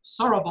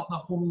 Sarah bat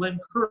Nachum, Len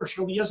Kirsch,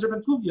 Eliezer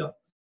ben Tuvia,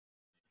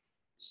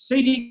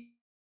 Sadie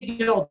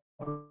Gelber,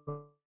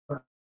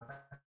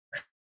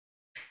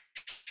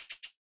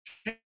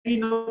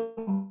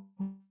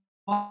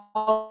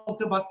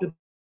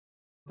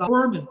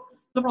 Berman,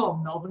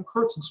 Melvin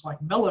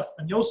Kurtzensweig, Melech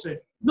ben Yosef,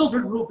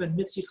 Mildred Rubin,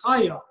 Mitzi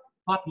Chaya,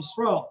 bat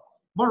Yisrael,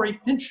 Murray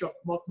Pinchuk,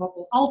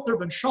 Mokmokl Alter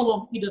ben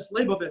Shalom, Edith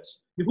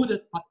Leibovitz,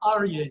 Yehudit bat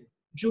Aryeh,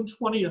 June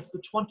 20th, the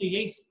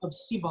 28th of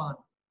Sivan,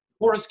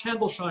 Boris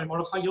Kandelsheim,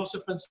 Mordechai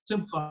Yosef ben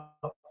Simcha,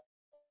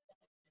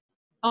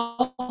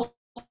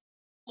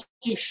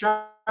 Elsie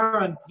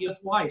Sharon,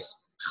 Pieth Weiss,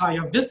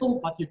 Chaya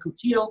Vittel, bat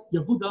Yekutiel,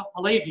 Yehuda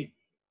Halevi,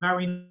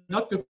 Mary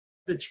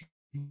Nutkovich,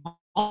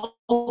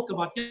 Malka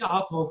bat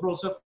Yaakov,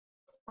 Rosef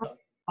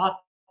bat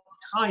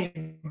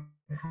Chaim,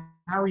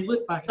 Harry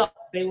Litvak,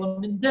 Balaam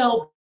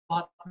Mindel,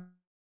 bat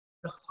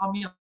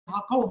Nechami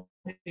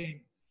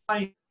HaKohen,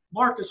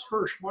 Marcus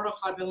Hirsch,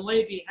 Mordechai ben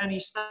Levi, Annie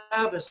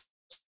Stavis,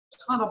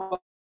 Chana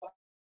bat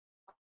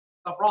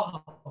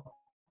Avraham,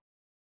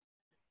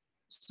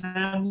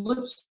 Sam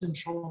Lipson,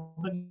 Shalom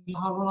ben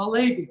Yaharon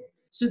Halevi,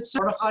 Sid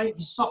Mordechai,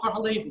 Yisachar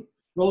Halevi,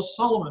 Rose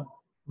Solomon,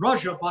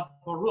 Raja bat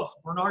Baruch,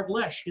 Bernard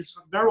Lesh,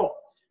 Yitzchak Beryl,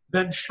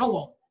 Ben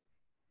Shalom,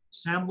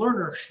 Sam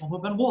Lerner, Shlomo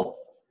ben Wolf,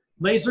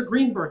 Laser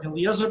Greenberg,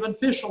 Eliezer ben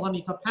Fischel,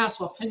 Anita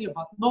Passoff, Henya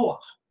bat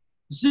Noach,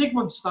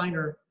 Zygmunt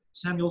Steiner,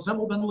 Samuel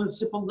Zemmel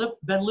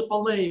ben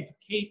Lipalev,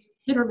 Kate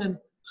Hitterman,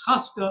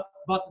 Chaska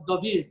bat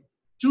David,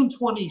 June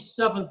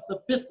 27th, the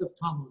 5th of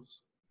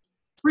Tammuz,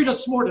 Frida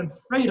Smorden,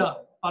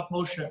 Freda bat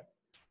Moshe,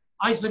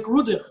 Isaac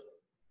Rudich,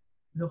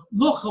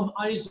 Nuchem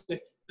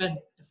Isaac ben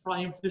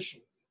Ephraim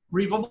Fischel,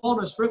 Riva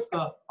Monas,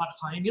 Rivka bat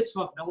Chaim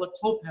Yitzchak, Bella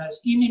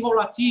Topaz, Imi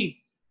Morati,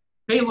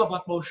 Bela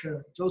bat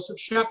Moshe, Joseph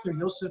Schechter,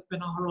 Yosef ben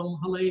Aharon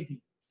Halevi,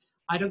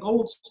 Ida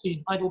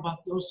Goldstein, Idle bat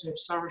Yosef,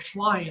 Sarah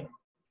Schlein,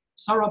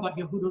 Sarah bat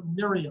Yehuda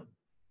Miriam,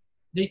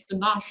 Nathan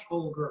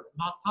Nashfolger,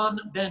 Matan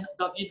ben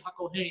David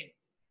HaKohen,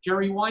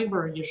 Jerry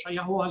Weinberg,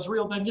 Yeshayahu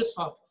Azriel ben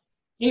Yitzchak,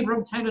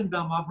 Abram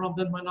Tenenbaum, Avram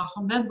ben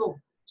Menachem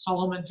Mendel,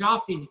 Solomon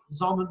Jaffe,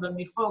 Zalman ben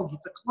Michal,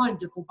 Gita Klein,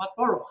 Dipple bat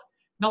Baruch,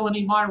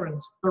 Melanie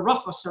Myrons,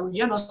 Baracha,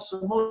 Sariana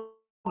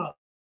Simona,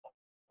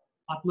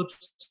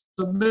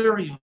 Atlipsa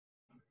Miriam,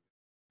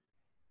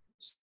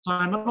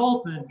 Simon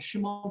Altman,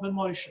 Shimon ben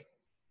Moshe,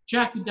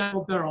 Jackie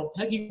Daniel Beryl,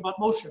 Peggy bat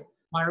Moshe,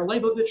 Meyer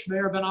Leibovich,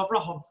 Meir ben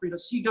Avraham, Frida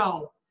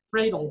Segal,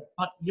 Fredel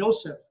bat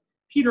Yosef,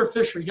 Peter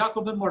Fisher,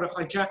 Yaakov ben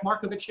Mordechai, Jack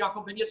Markovich,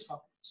 Yaakov ben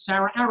Yitzchak,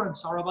 Sarah Aaron,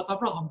 Sarah bat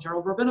Avraham,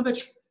 Gerald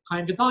Rabinovich,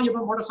 Chaim Gedalia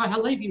ben Mordechai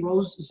Halevi,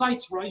 Rose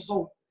Zeitz,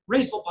 Razel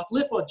bat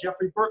Lipa,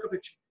 Jeffrey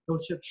Berkovich,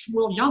 Joseph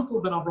Shmuel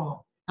Yankel ben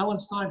Avraham, Helen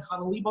Stein,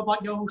 Chanaliba bat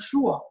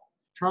Yehoshua,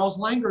 Charles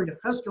Langer,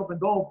 Yechezkel ben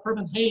Dov,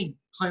 Herman Hain,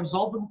 Chaim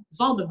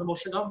Zalman ben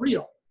Moshe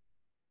Gavriel,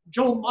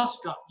 Joel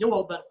Muscat,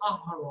 Yoel ben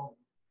Aharon,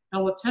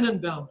 Ella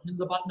Tenenbaum,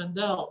 Hinda bat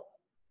Mendel,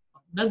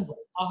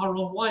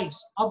 Aharon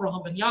Weiss,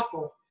 Avraham ben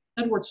Yaakov,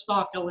 Edward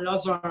Stock,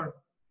 Eleazar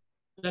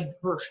ben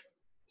Hirsch,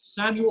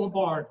 Samuel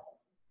Bard,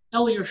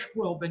 Elia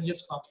Shmuel ben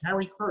Yitzchak,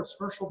 Harry Kurtz,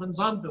 Herschel ben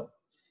Zanville,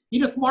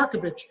 Edith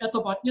Markovich, Etta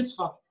bat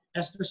Yitzchak,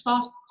 Esther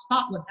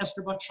Stotland,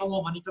 Esther bat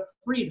Shalom, Anita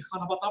Fried,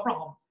 Chana bat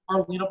Avraham,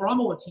 Arlene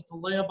Abramowitz, Ita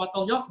Leah bat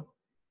Eliakim,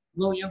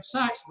 Lillian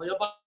Sachs, Leah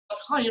bat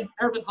Chaim,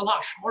 Ervin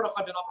Halash,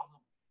 Mordechai ben Avraham,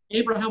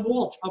 Abraham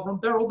Walsh,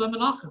 Avram Beryl ben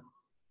Menachem,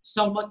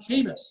 Selma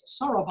Kamis,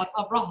 Sarah bat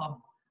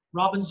Avraham,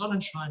 Robin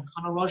Sonnenschein,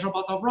 Chana Raja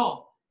bat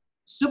Avraham,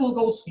 Sybil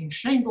Goldstein,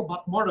 Shangle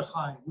bat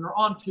Mordechai. We're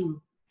on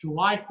to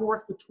July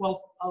 4th to 12th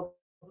of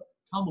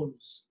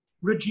Tammuz.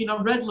 Regina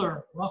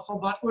Redler, Rachel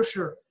bat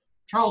Usher,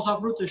 Charles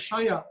Avruta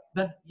Shaya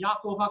ben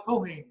Yaakov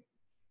HaKohen,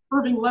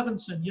 Irving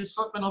Levinson,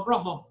 Yitzchak ben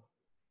Avraham,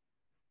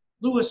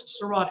 Louis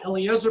Surratt,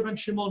 Eliezer ben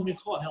Shimon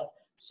Michoel,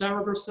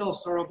 Sarah Gerstel,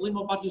 Sarah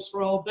Blima bat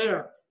Yisrael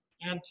Bear,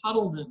 Ann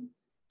Tattleman,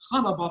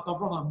 Chana bat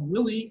Avraham,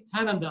 Willie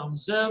Tannenbaum,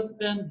 Zev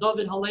ben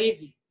David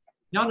Halevi,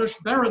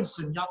 Janusz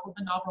Berenson, Yaakov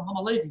ben Avraham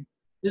Halevi,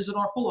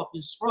 Isidore Fulop,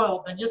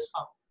 Yisrael ben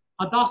Yitzchak,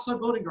 Hadassah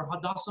Godinger,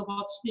 Hadassah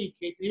bat Tzvi,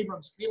 Kate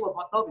Abrams, Caleb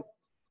bat David,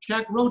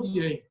 Jack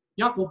Rodier,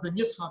 Yaakov ben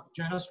Yitzchak,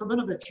 Janice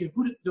Rabinovich,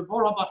 Yehudit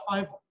Devorah bat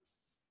Feivel,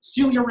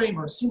 Celia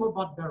Raymer, Sima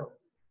bat Beryl,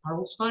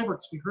 Harold Steinberg,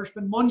 Tzvi Hirsch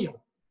ben Monia,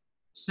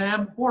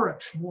 Sam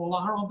Boric, Shmuel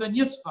Aharon ben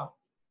Yitzchak,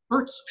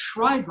 Hertz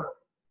Schreiber,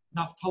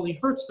 Naftali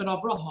Hertz ben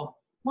Avraham,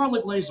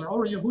 Marla Glazer,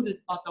 Ora Yehudit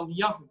bat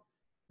Eliyahu,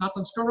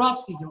 Natan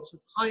Skarovsky, Yosef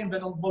Chaim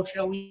ben Moshe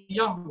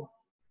Eliyahu,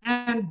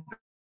 and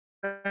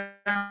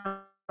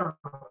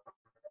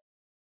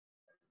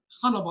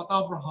Chana bat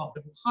Avraham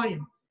ben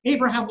Chaim,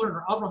 Abraham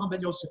Lerner, Avraham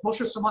ben Yosef,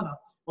 Moshe Samana,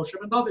 Moshe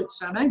ben David,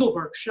 Sam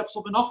Engelberg,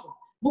 Shepsel ben Achim,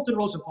 Milton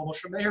Rosenthal,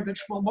 Moshe Meir ben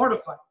Shmuel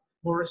Mordechai,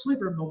 Morris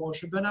Lieber,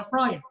 Moshe ben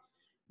Ephraim,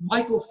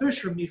 Michael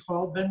Fisher,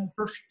 Michael ben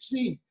Hirsch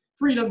Tzvi,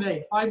 Frida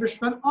May, Fivish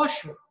ben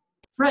Usher,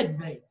 Fred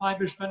May,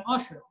 Fivish ben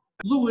Usher,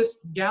 Louis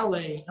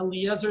Gallet,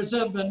 Eliezer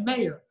Zev ben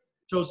Meir,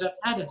 Joseph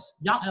Addis,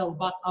 Yael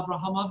bat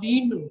Avraham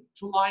Avinu,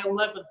 July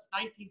 11th,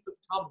 19th of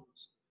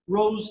Tammuz,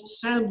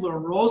 Rose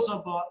Sandler,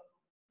 Rosa bat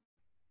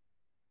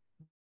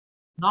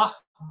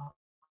Nachman,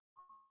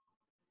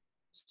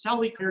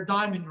 Sally Claire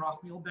Diamond,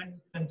 Rachmiel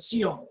ben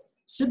Sion,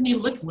 Sidney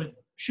Litwin,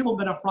 Shimon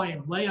ben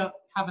Ephraim, Leah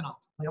Havanat,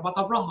 Leah bat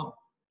Avraham,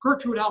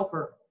 Gertrude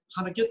Alper,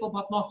 Hannah Gittel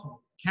bat Nachum,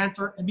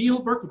 Cantor Emil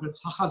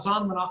Berkowitz,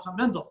 Hachazan Menachem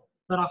Mendel,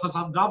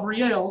 Menachazan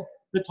Gavriel,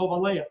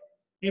 Vitova Leah,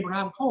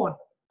 Abraham Cohen,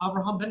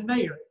 Avraham ben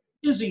Meir,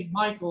 Izzy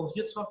Michaels,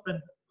 Yitzchak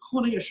ben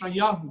Chuni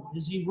Yeshayahu,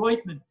 Izzy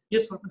Reutman,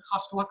 Yitzchak ben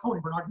Chaskel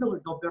HaKohen, Bernard Miller,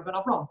 Dober ben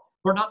Avram,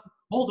 Bernard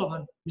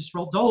Moldovan,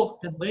 Yisrael Dov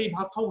ben Leib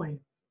HaKohen,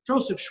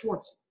 Joseph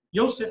Schwartz,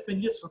 Yosef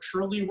ben Yitzchak,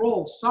 Shirley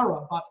Roll,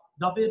 Sarah bat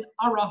David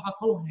Ara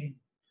HaKohen,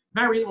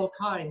 Mary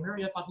Lokai,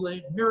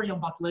 Miriam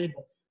bat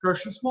Label,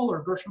 Gershon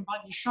Smoller, Gershon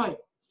bat Yishai,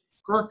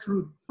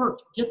 Gertrude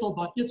Furt, Gittel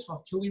bat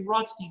Yitzchak, Tilly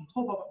Rodstein,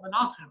 Tova bat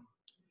Menachem,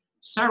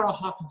 Sarah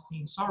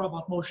Hockenstein, Sarah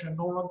bat Moshe,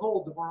 Nora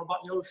Gold, Devorah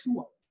bat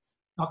Yehoshua,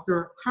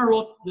 Dr.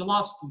 Harold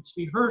Yolovsky,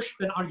 Tzvi Hirsch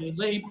ben Aryeh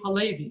Leib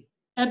Halevi,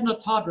 Edna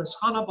Tadras,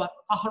 Hannah bat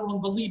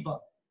Aharon Valiba,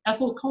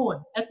 Ethel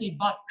Cohen, Eti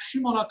bat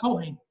Shimon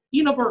HaKohen,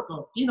 Ina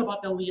Berko, Dina bat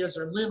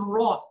Eliezer, Lynn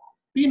Roth,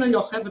 Bina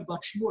Yocheved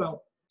bat Shmuel,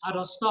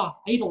 Ada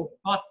Stock, Adel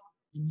bat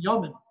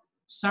Yamin,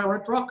 Sarah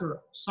Drucker,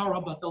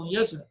 Sarah bat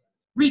Eliezer,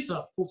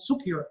 Rita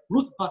Ulsukir,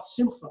 Ruth bat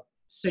Simcha,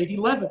 Sadie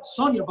Levitt,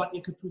 Sonia bat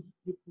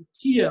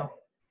Yekutiel,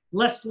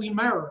 Leslie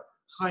Marer,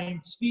 Chaim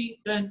Tzvi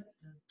ben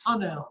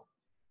Tanel,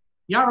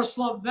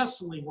 Yaroslav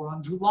Vesely. We're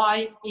on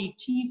July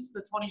 18th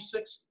to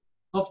 26th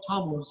of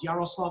Tammuz.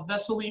 Yaroslav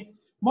Vesely,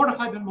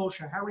 Mordechai ben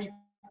Moshe, Harry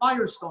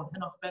Firestone,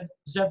 Henoch ben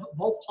Zev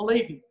Wolf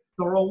Halevi,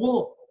 Dora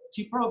Wolf,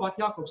 Tzipora bat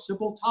Yaakov,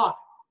 Sybil Tak,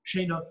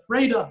 Shana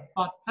Freda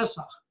bat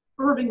Pesach,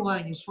 Irving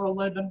Lang, Yisrael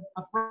ben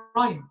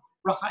Ephraim,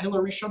 Racha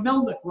Hilarisha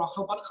Melnick,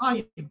 Rachel bat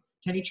Chaim,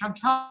 Kenny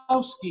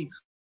Chankowski,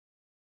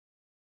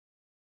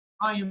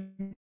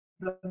 Chaim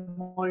ben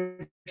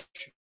Moshe,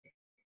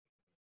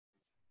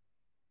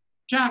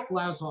 Jack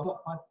Lazar,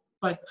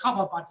 but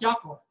Chava bat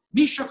Yaakov,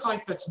 Misha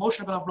Chaifetz,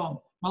 Moshe ben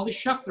Avram, Mali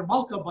Schechter,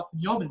 Malka bat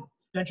Yomin,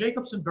 Ben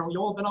Jacobson,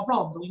 Berliol ben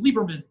Avram, Lily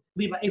Lieberman,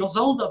 Liva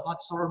Edelzelda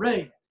bat Sarah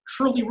Ray,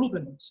 Shirley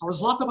Rubin, Sarah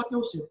Zlata bat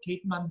Yosef,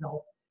 Kate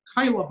Mandel,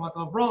 Kyla bat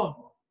Avram,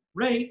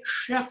 Ray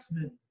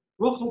Shechtman,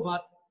 Rochel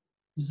bat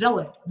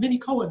Zelik, Minnie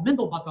Cohen,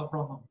 Mindel bat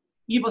Avraham,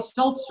 Eva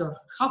Steltzer,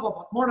 Chava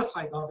bat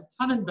Mordechai, David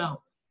Tannenbaum,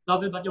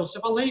 David bat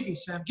Yosef Alevi,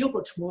 Sam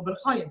Gilbert, Shmuel ben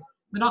Chaim,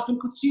 Menachem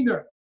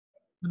Kutziner,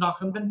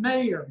 Menachem ben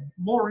Meir,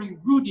 Maury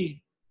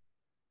Rudy,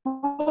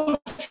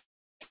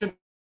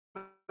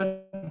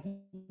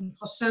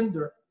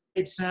 Fassender,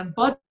 Sam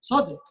Bud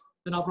Tzaddik,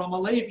 Ben Avram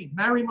Alevi,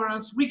 Mary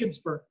Marantz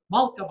Wiegensberg,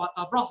 Malka bat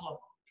Avraham,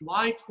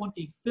 July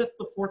 25th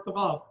to 4th of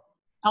Av,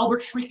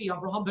 Albert Shriki,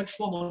 Avraham ben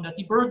Shlomo,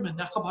 Nettie Bergman,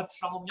 Necha bat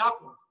Shalom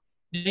Yaakov,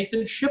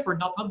 Nathan Shipper,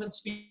 Natan ben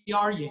Tzvi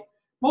Aryeh,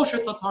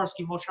 Moshe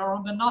Tatarski, Moshe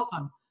Aaron ben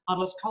Natan,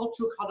 Adas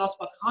Kalchuk, Hadas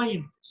bat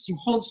Chaim,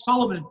 Simchon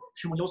Solomon,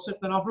 Shimon Yosef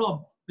ben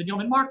Avram,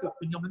 Benjamin Markov,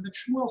 Benjamin ben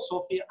Shmuel,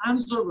 Sophia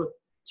Anzarut,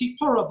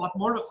 Tzipora bat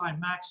Mordechai,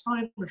 Max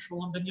Stein,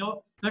 Shalom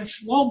ben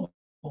Shlomo,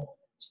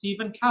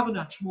 Stephen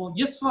Kavanagh, Shmuel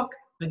Yitzchak,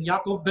 ben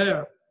Yaakov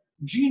Ber,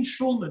 Jean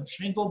Schulman,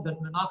 Shendel ben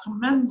Menachem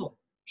Mendel,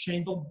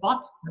 Shendel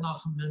bat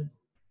Menachem Mendel,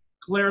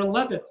 Claire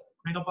Levitt,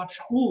 Reina bat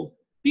Shaul,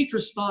 Peter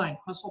Stein,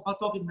 Hassel bat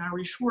David,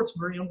 Mary Schwartz,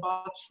 Miriam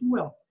bat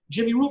Shmuel,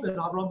 Jimmy Rubin,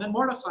 Avram ben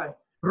Mordechai,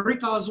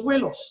 Rika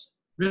Azuelos,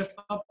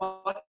 Rivka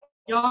bat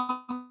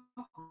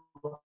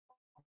Yaakov,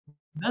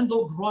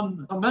 Mendel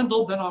Grun,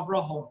 Mendel ben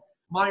Avraham,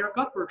 Meyer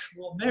Gutberg,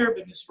 Shmuel Meir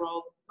ben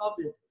Yisrael,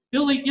 David,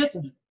 Billy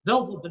Gittelman,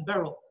 Velvel ben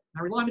Beryl,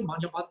 Mary Lyman,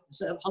 Manya bat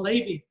Zev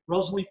Halevi,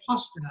 Rosalie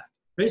Pasternak,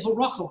 Basil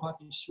Rachel bat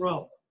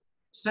Yisrael,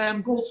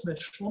 Sam Goldsmith,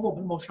 Shlomo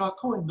ben Moshe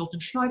Cohen, Milton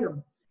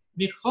Schneider,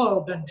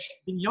 Michael ben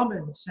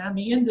Binyamin,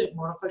 Sammy Indig,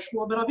 Mordechai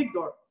Shmuel ben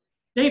Avigdor,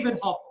 David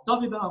Hupp,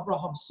 David ben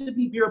Avraham,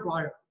 Sidney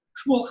Bierbreyer,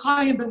 Shmuel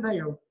Chaim ben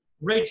Meir,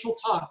 Rachel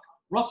Tak,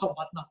 Rachel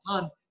bat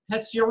Natan,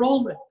 Hetzir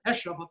Olman,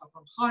 Hesha bat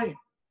Avram Chaim,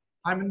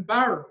 Hyman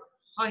Barrow,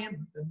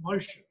 Chaim ben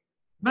Moshe,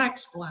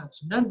 Max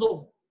Glantz,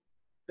 Mendel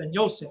ben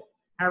Yosef,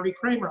 Harry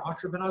Kramer,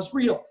 Asher ben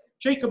Azriel,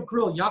 Jacob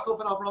Grill, Yaakov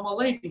ben Avram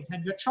Alevi,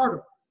 Henya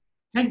Charter,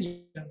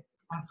 Henya ben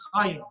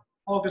Chaim,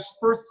 August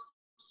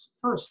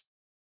 1st,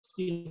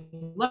 the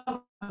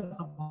 11th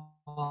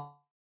of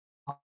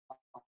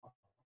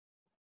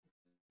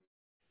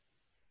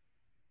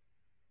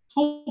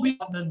Toby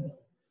Mendel,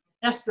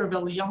 Esther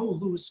Veliyahu,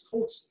 Louis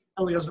Colts,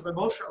 Eliezer ben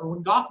Moshe,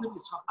 Erwin Goffman,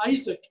 Yitzchak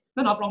Isaac,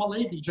 ben Avram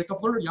Alevi,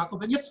 Jacob Lerner, Yaakov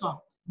ben Yitzchak,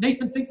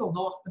 Nathan Finkel,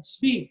 Noach ben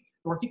Tzvi,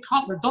 Dorothy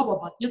Kotler, Dubba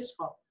bat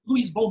Yitzchak,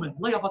 Louise Bowman,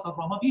 Leah bat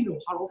Avram Avinu,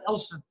 Harold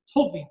Elson,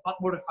 Tovi bat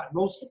Mordechai,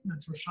 Rose Hickman,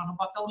 Shoshana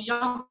bat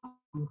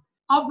Eliyahu,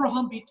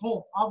 Avraham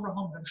Biton,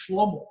 Avraham ben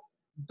Shlomo,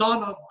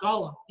 Donna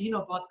Galaf,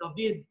 Dina bat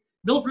David,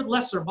 Mildred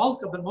Lesser,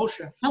 Malka ben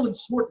Moshe, Helen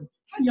Swarton,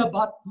 Hanya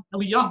bat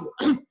Eliyahu,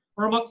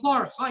 Irma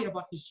Klar, Chaya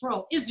bat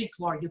Yisrael, Izzy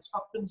Klar,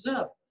 Yitzchak ben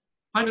Zeb,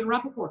 Hyman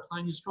Rappaport,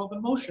 Chaim Yisrael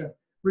ben Moshe,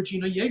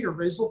 Regina Yeager,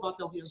 Razel bat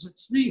Eliezer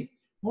Tzvi,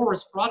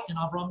 Morris Bratkin,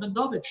 Avram ben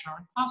David,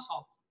 Sharon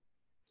Passoff,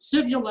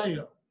 Sivya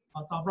Leah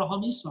bat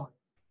Avraham Isar,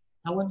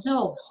 Helen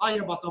Held,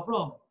 Chaya bat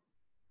Avram,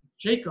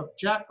 Jacob,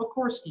 Jack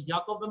Bakorski,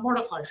 Yaakov ben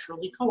Mordechai,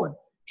 Shirley Cohen,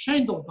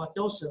 Shendel bat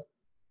Yosef,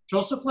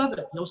 Joseph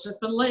Levitt, Yosef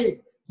ben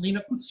Leib,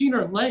 Lena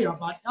Kutziner, Leah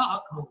bat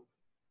Yaakov,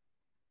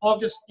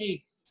 August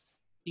 8th,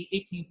 the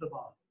 18th of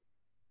Av.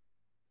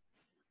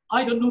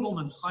 Ida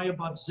Nudelman, Chaya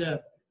bat Zeb,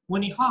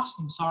 Winnie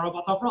Hoxton, Sarah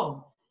bat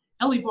Avram,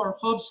 Eli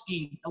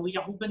Barchovsky,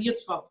 Eliyahu ben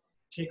Yitzchak,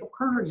 Jacob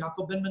Kerner,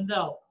 Yaakov ben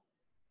Mendel,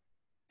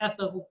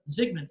 Ethel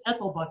Zygmunt,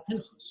 Ethel bat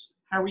Pinchas,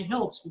 Harry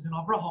Held, Stephen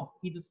Avraham,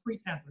 Edith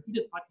Friedhandler,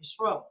 Edith bat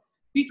Yisrael,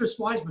 Beatrice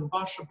Wiseman,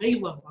 Basha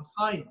Balaam bat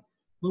Chaim,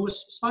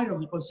 Louis Steiner,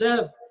 Lipa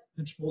Zev,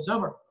 and Shmuel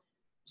Zemmer,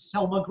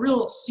 Selma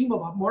Grill, Sima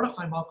bat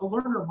Mordechai, Malka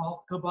Lerner,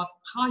 Malka bat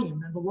Chaim,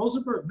 Mendel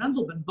Rosenberg,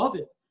 Mendel ben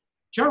David,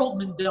 Gerald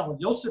Mendel,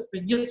 Yosef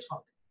ben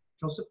Yitzchak,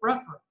 Joseph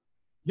Brecher,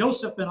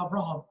 Yosef ben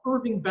Avraham,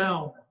 Irving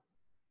Baum,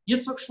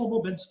 Yitzchak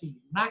Shlomo ben Tzvi,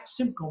 Max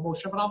Simko,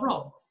 Moshe ben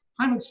Avraham,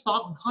 Hyman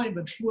Stoughton, Chaim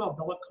ben Shmuel,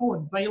 Bella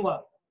Cohen,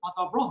 Bela bat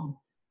Avraham,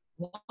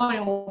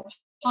 Lyle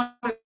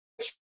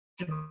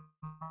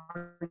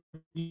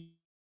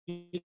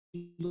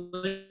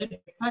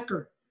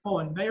Pecker,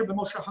 Cohen, Meir ben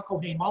Moshe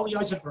HaKohen, Molly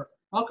Eisenberg,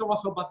 Malka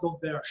Rachel bat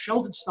Dovber,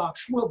 Sheldon Stock,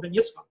 Shmuel ben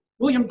Yitzchak,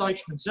 William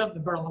Deichman, Zev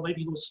ben Beryl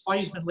Halevi, Louis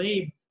Spies ben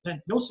Leib,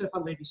 ben Yosef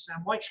Halevi,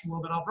 Sam White,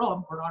 Shmuel ben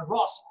Avram, Bernard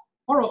Ross,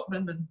 Baruch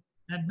ben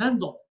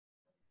Mendel,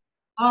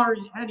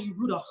 Ari, Annie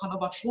Ruda, Chana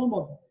bat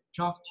Shlomo,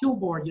 Jack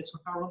Tilbor,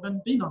 Yitzchak Aaron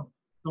ben Binam,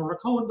 Nora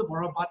Cohen,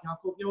 Devorah bat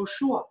Yaakov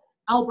Yoshua,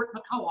 Albert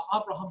Nakawa,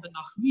 Avraham ben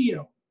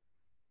Nachmiel.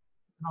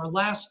 And our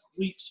last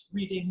week's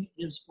reading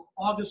is for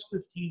August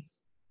 15th,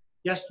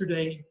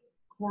 yesterday,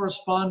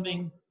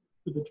 corresponding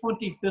to the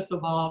 25th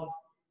of Av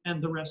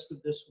and the rest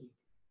of this week.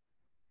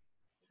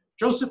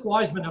 Joseph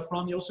Wiseman,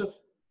 Ephraim Yosef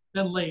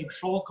ben Leib,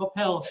 Shaul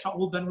Kopel,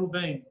 Shaul ben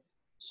Ruvain,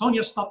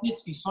 Sonia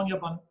Stopnitsky, Sonia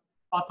bat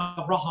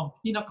Avraham,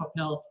 Pnina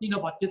Kopel,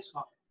 Pnina bat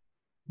Yitzchak,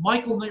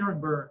 Michael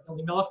Nierenberg,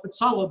 Elimelech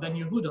Betzalel ben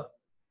Yehuda,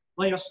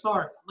 Leah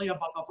Stark, Leah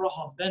bat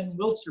Avraham, Ben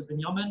Wiltzer,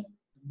 Benjamin,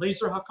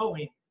 Laser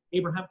HaKohen,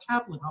 Abraham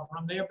Kaplan,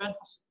 Avram Meir ben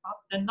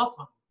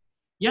Natan,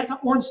 Yetta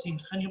Ornstein,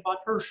 Chenya bat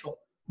Herschel,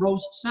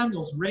 Rose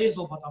Samuels,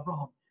 Razel bat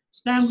Avraham,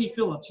 Stanley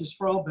Phillips,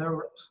 Yisrael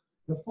Ber,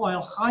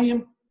 Raphael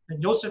Chaim,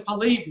 and Yosef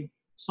Halevi,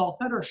 Saul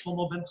Feder,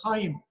 Shlomo ben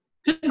Chaim,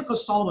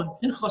 Pinchas Solomon,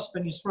 Pinchas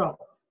ben Yisrael,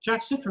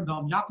 Jack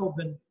Sitterbaum, Yaakov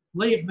ben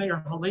Lev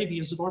Meir Halevi,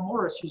 Isidore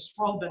Morris,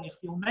 Yisrael ben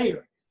Yechiel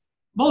Meir,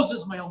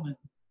 Moses Mailman,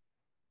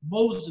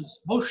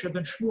 Moshe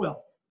ben Shmuel,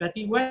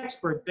 Betty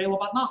Wexberg, Bela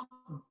bat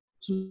Nachman,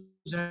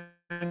 Suzanne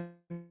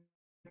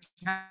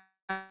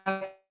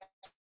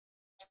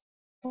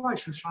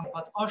Shoshana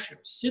bat Usher,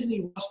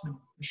 Sidney Rossman,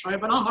 Mishaya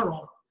ben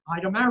Aharon,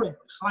 Ida Marin,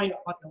 Chaya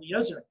bat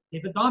Eliezer,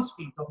 David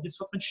Donsky, David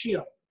Yitzchak ben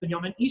Shia,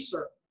 Benjamin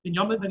Iser,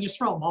 Benjamin ben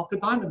Yisrael, Malka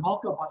Diamond,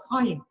 Malka bat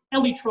Chaim,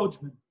 Eli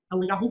Trojman,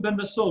 Eliyahu ben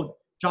Masod,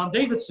 John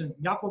Davidson,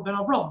 Yaakov ben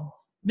Avram,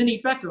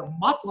 Minnie Becker,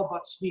 Matla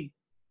bat Tzvi,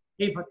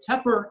 Ava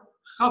Tepper,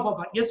 Chava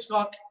bat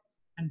Yitzchak,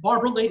 and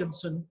Barbara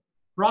Ladenson,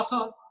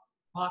 Bracha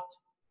bat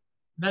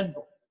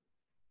Mendel.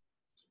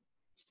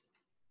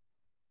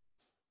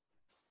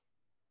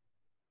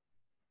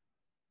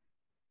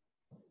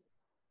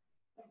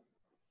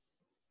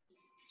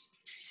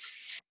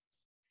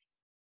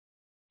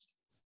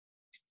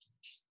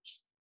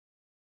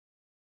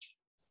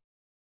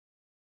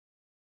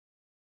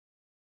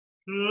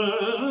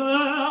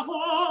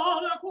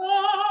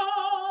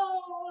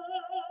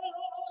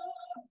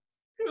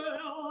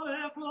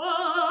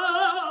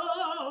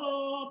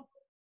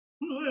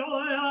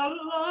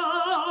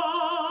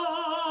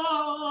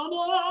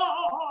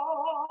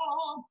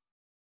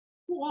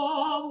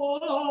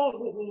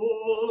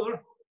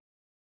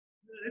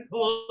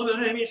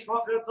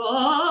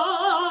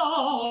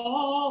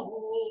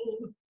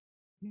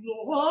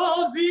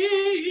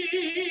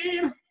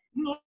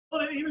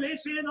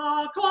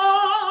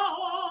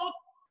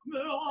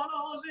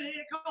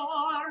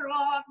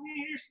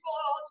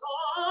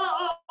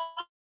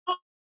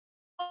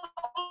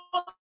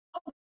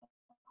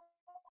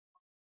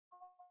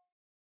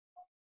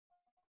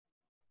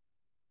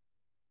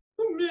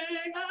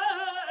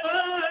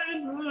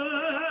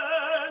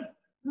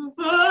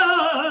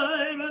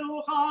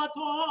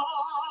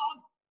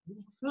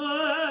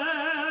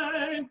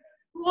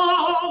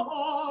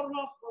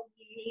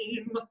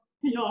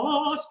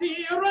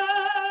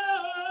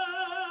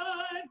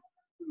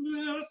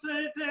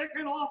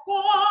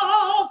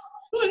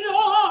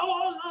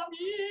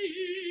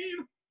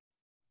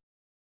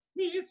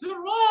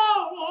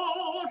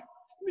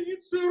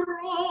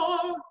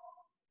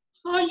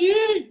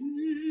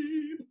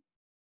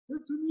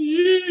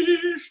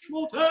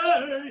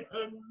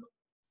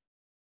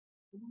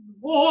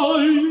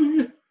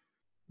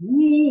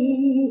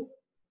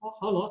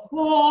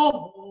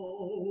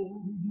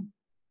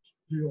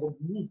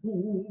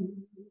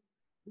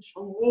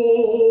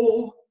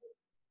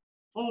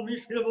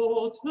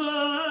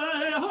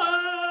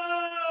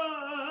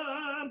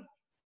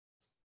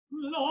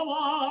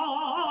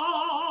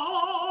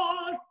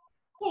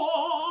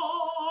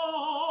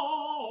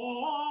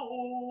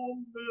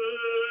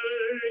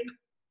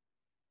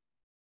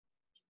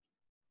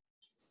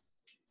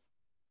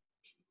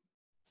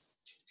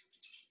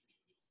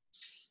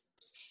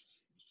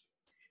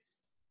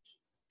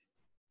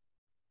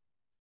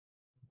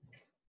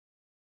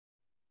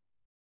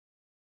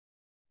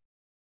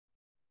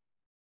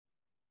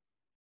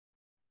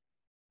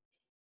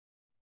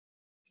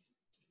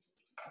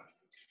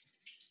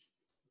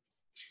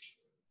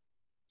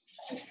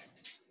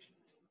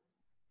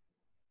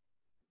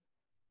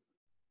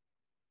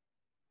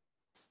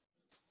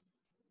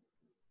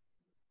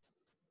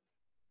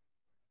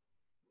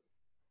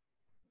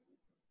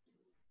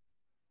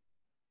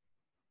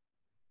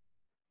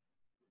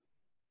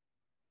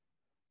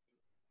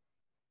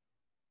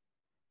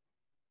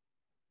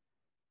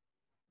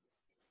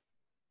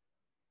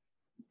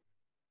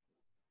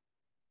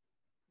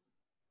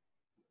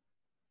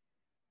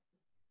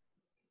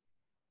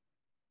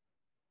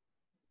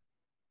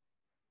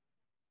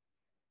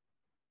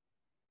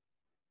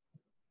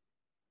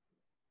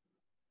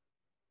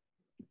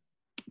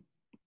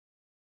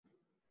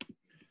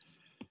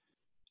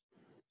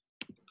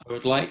 I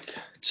would like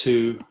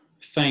to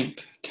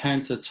thank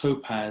Cantor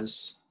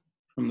Topaz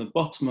from the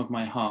bottom of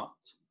my heart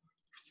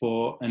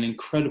for an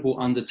incredible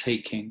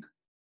undertaking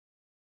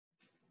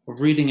of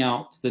reading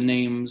out the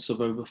names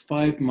of over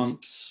 5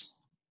 months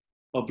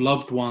of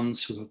loved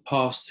ones who have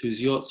passed,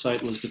 whose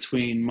yahrzeit was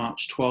between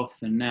March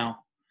 12th and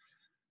now.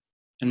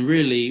 And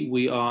really,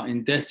 we are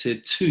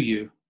indebted to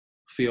you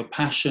for your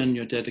passion,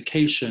 your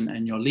dedication,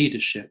 and your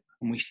leadership.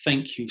 And we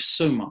thank you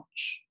so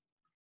much.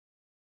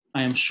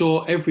 I am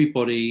sure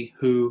everybody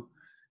who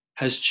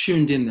has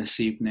tuned in this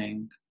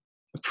evening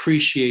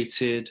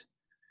appreciated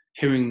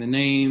hearing the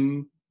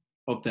name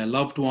of their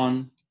loved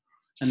one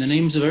and the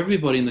names of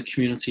everybody in the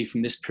community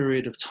from this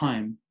period of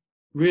time,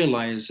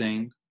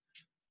 realizing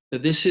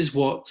that this is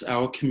what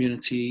our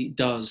community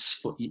does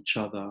for each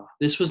other.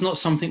 This was not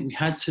something we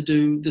had to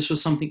do, this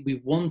was something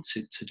we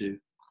wanted to do.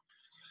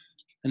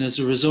 And as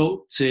a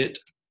result, it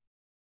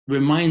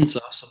reminds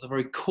us of the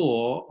very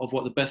core of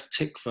what the Beth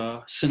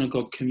Tikva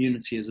synagogue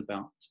community is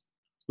about.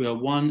 We are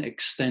one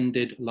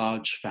extended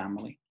large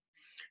family,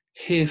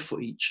 here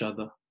for each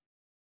other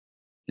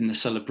in the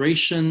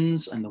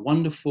celebrations and the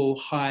wonderful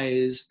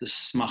highs, the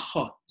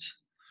smachot.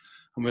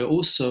 And we're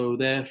also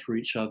there for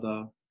each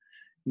other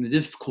in the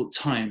difficult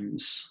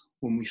times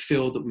when we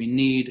feel that we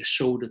need a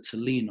shoulder to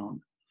lean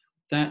on.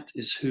 That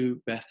is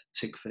who Beth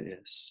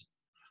Tikva is.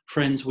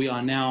 Friends, we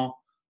are now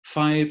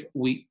 5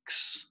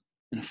 weeks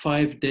and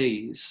 5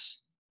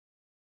 days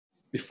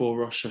before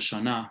Rosh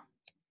Hashanah.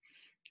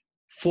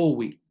 4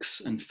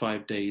 weeks and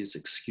 5 days,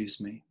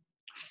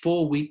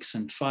 4 weeks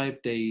and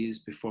 5 days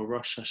before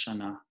Rosh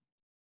Hashanah.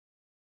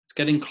 It's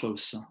getting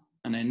closer.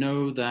 And I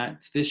know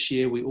that this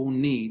year we all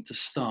need to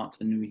start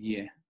a new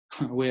year.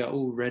 We are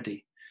all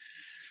ready,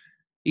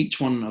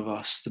 each one of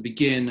us, to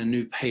begin a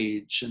new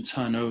page and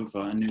turn over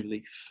a new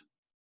leaf.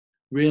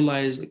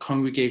 realize that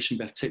Congregation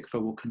Beth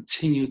Tikva will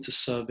continue to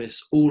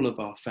service all of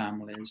our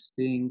families,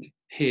 being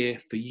here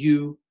for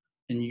you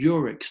and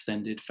your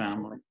extended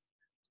family,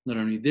 not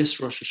only this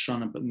Rosh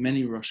Hashanah, but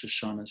many Rosh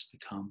Hashanahs to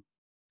come.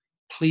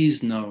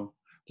 Please know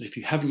that if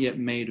you haven't yet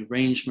made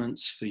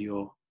arrangements for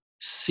your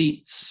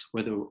seats,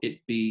 whether it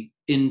be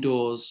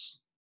indoors,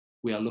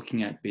 we are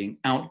looking at being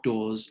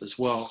outdoors as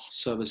well.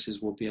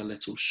 Services will be a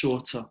little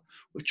shorter.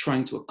 We're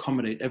trying to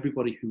accommodate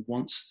everybody who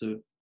wants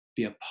to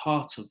be a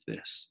part of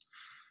this.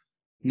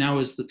 Now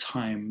is the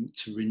time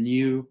to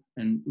renew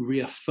and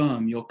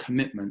reaffirm your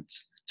commitment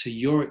to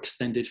your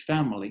extended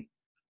family,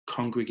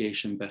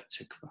 Congregation Beth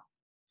Tikva.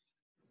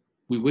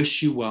 We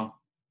wish you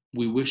well.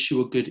 We wish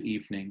you a good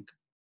evening.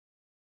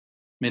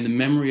 May the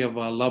memory of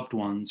our loved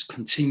ones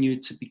continue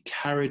to be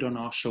carried on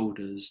our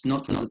shoulders,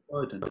 not as a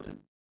burden,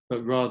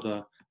 but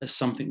rather as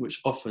something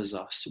which offers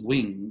us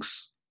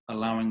wings,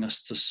 allowing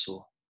us to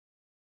soar.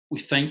 We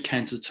thank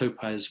Cantor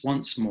Topaz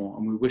once more,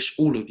 and we wish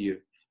all of you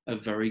a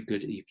very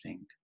good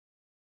evening.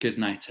 Good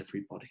night,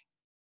 everybody.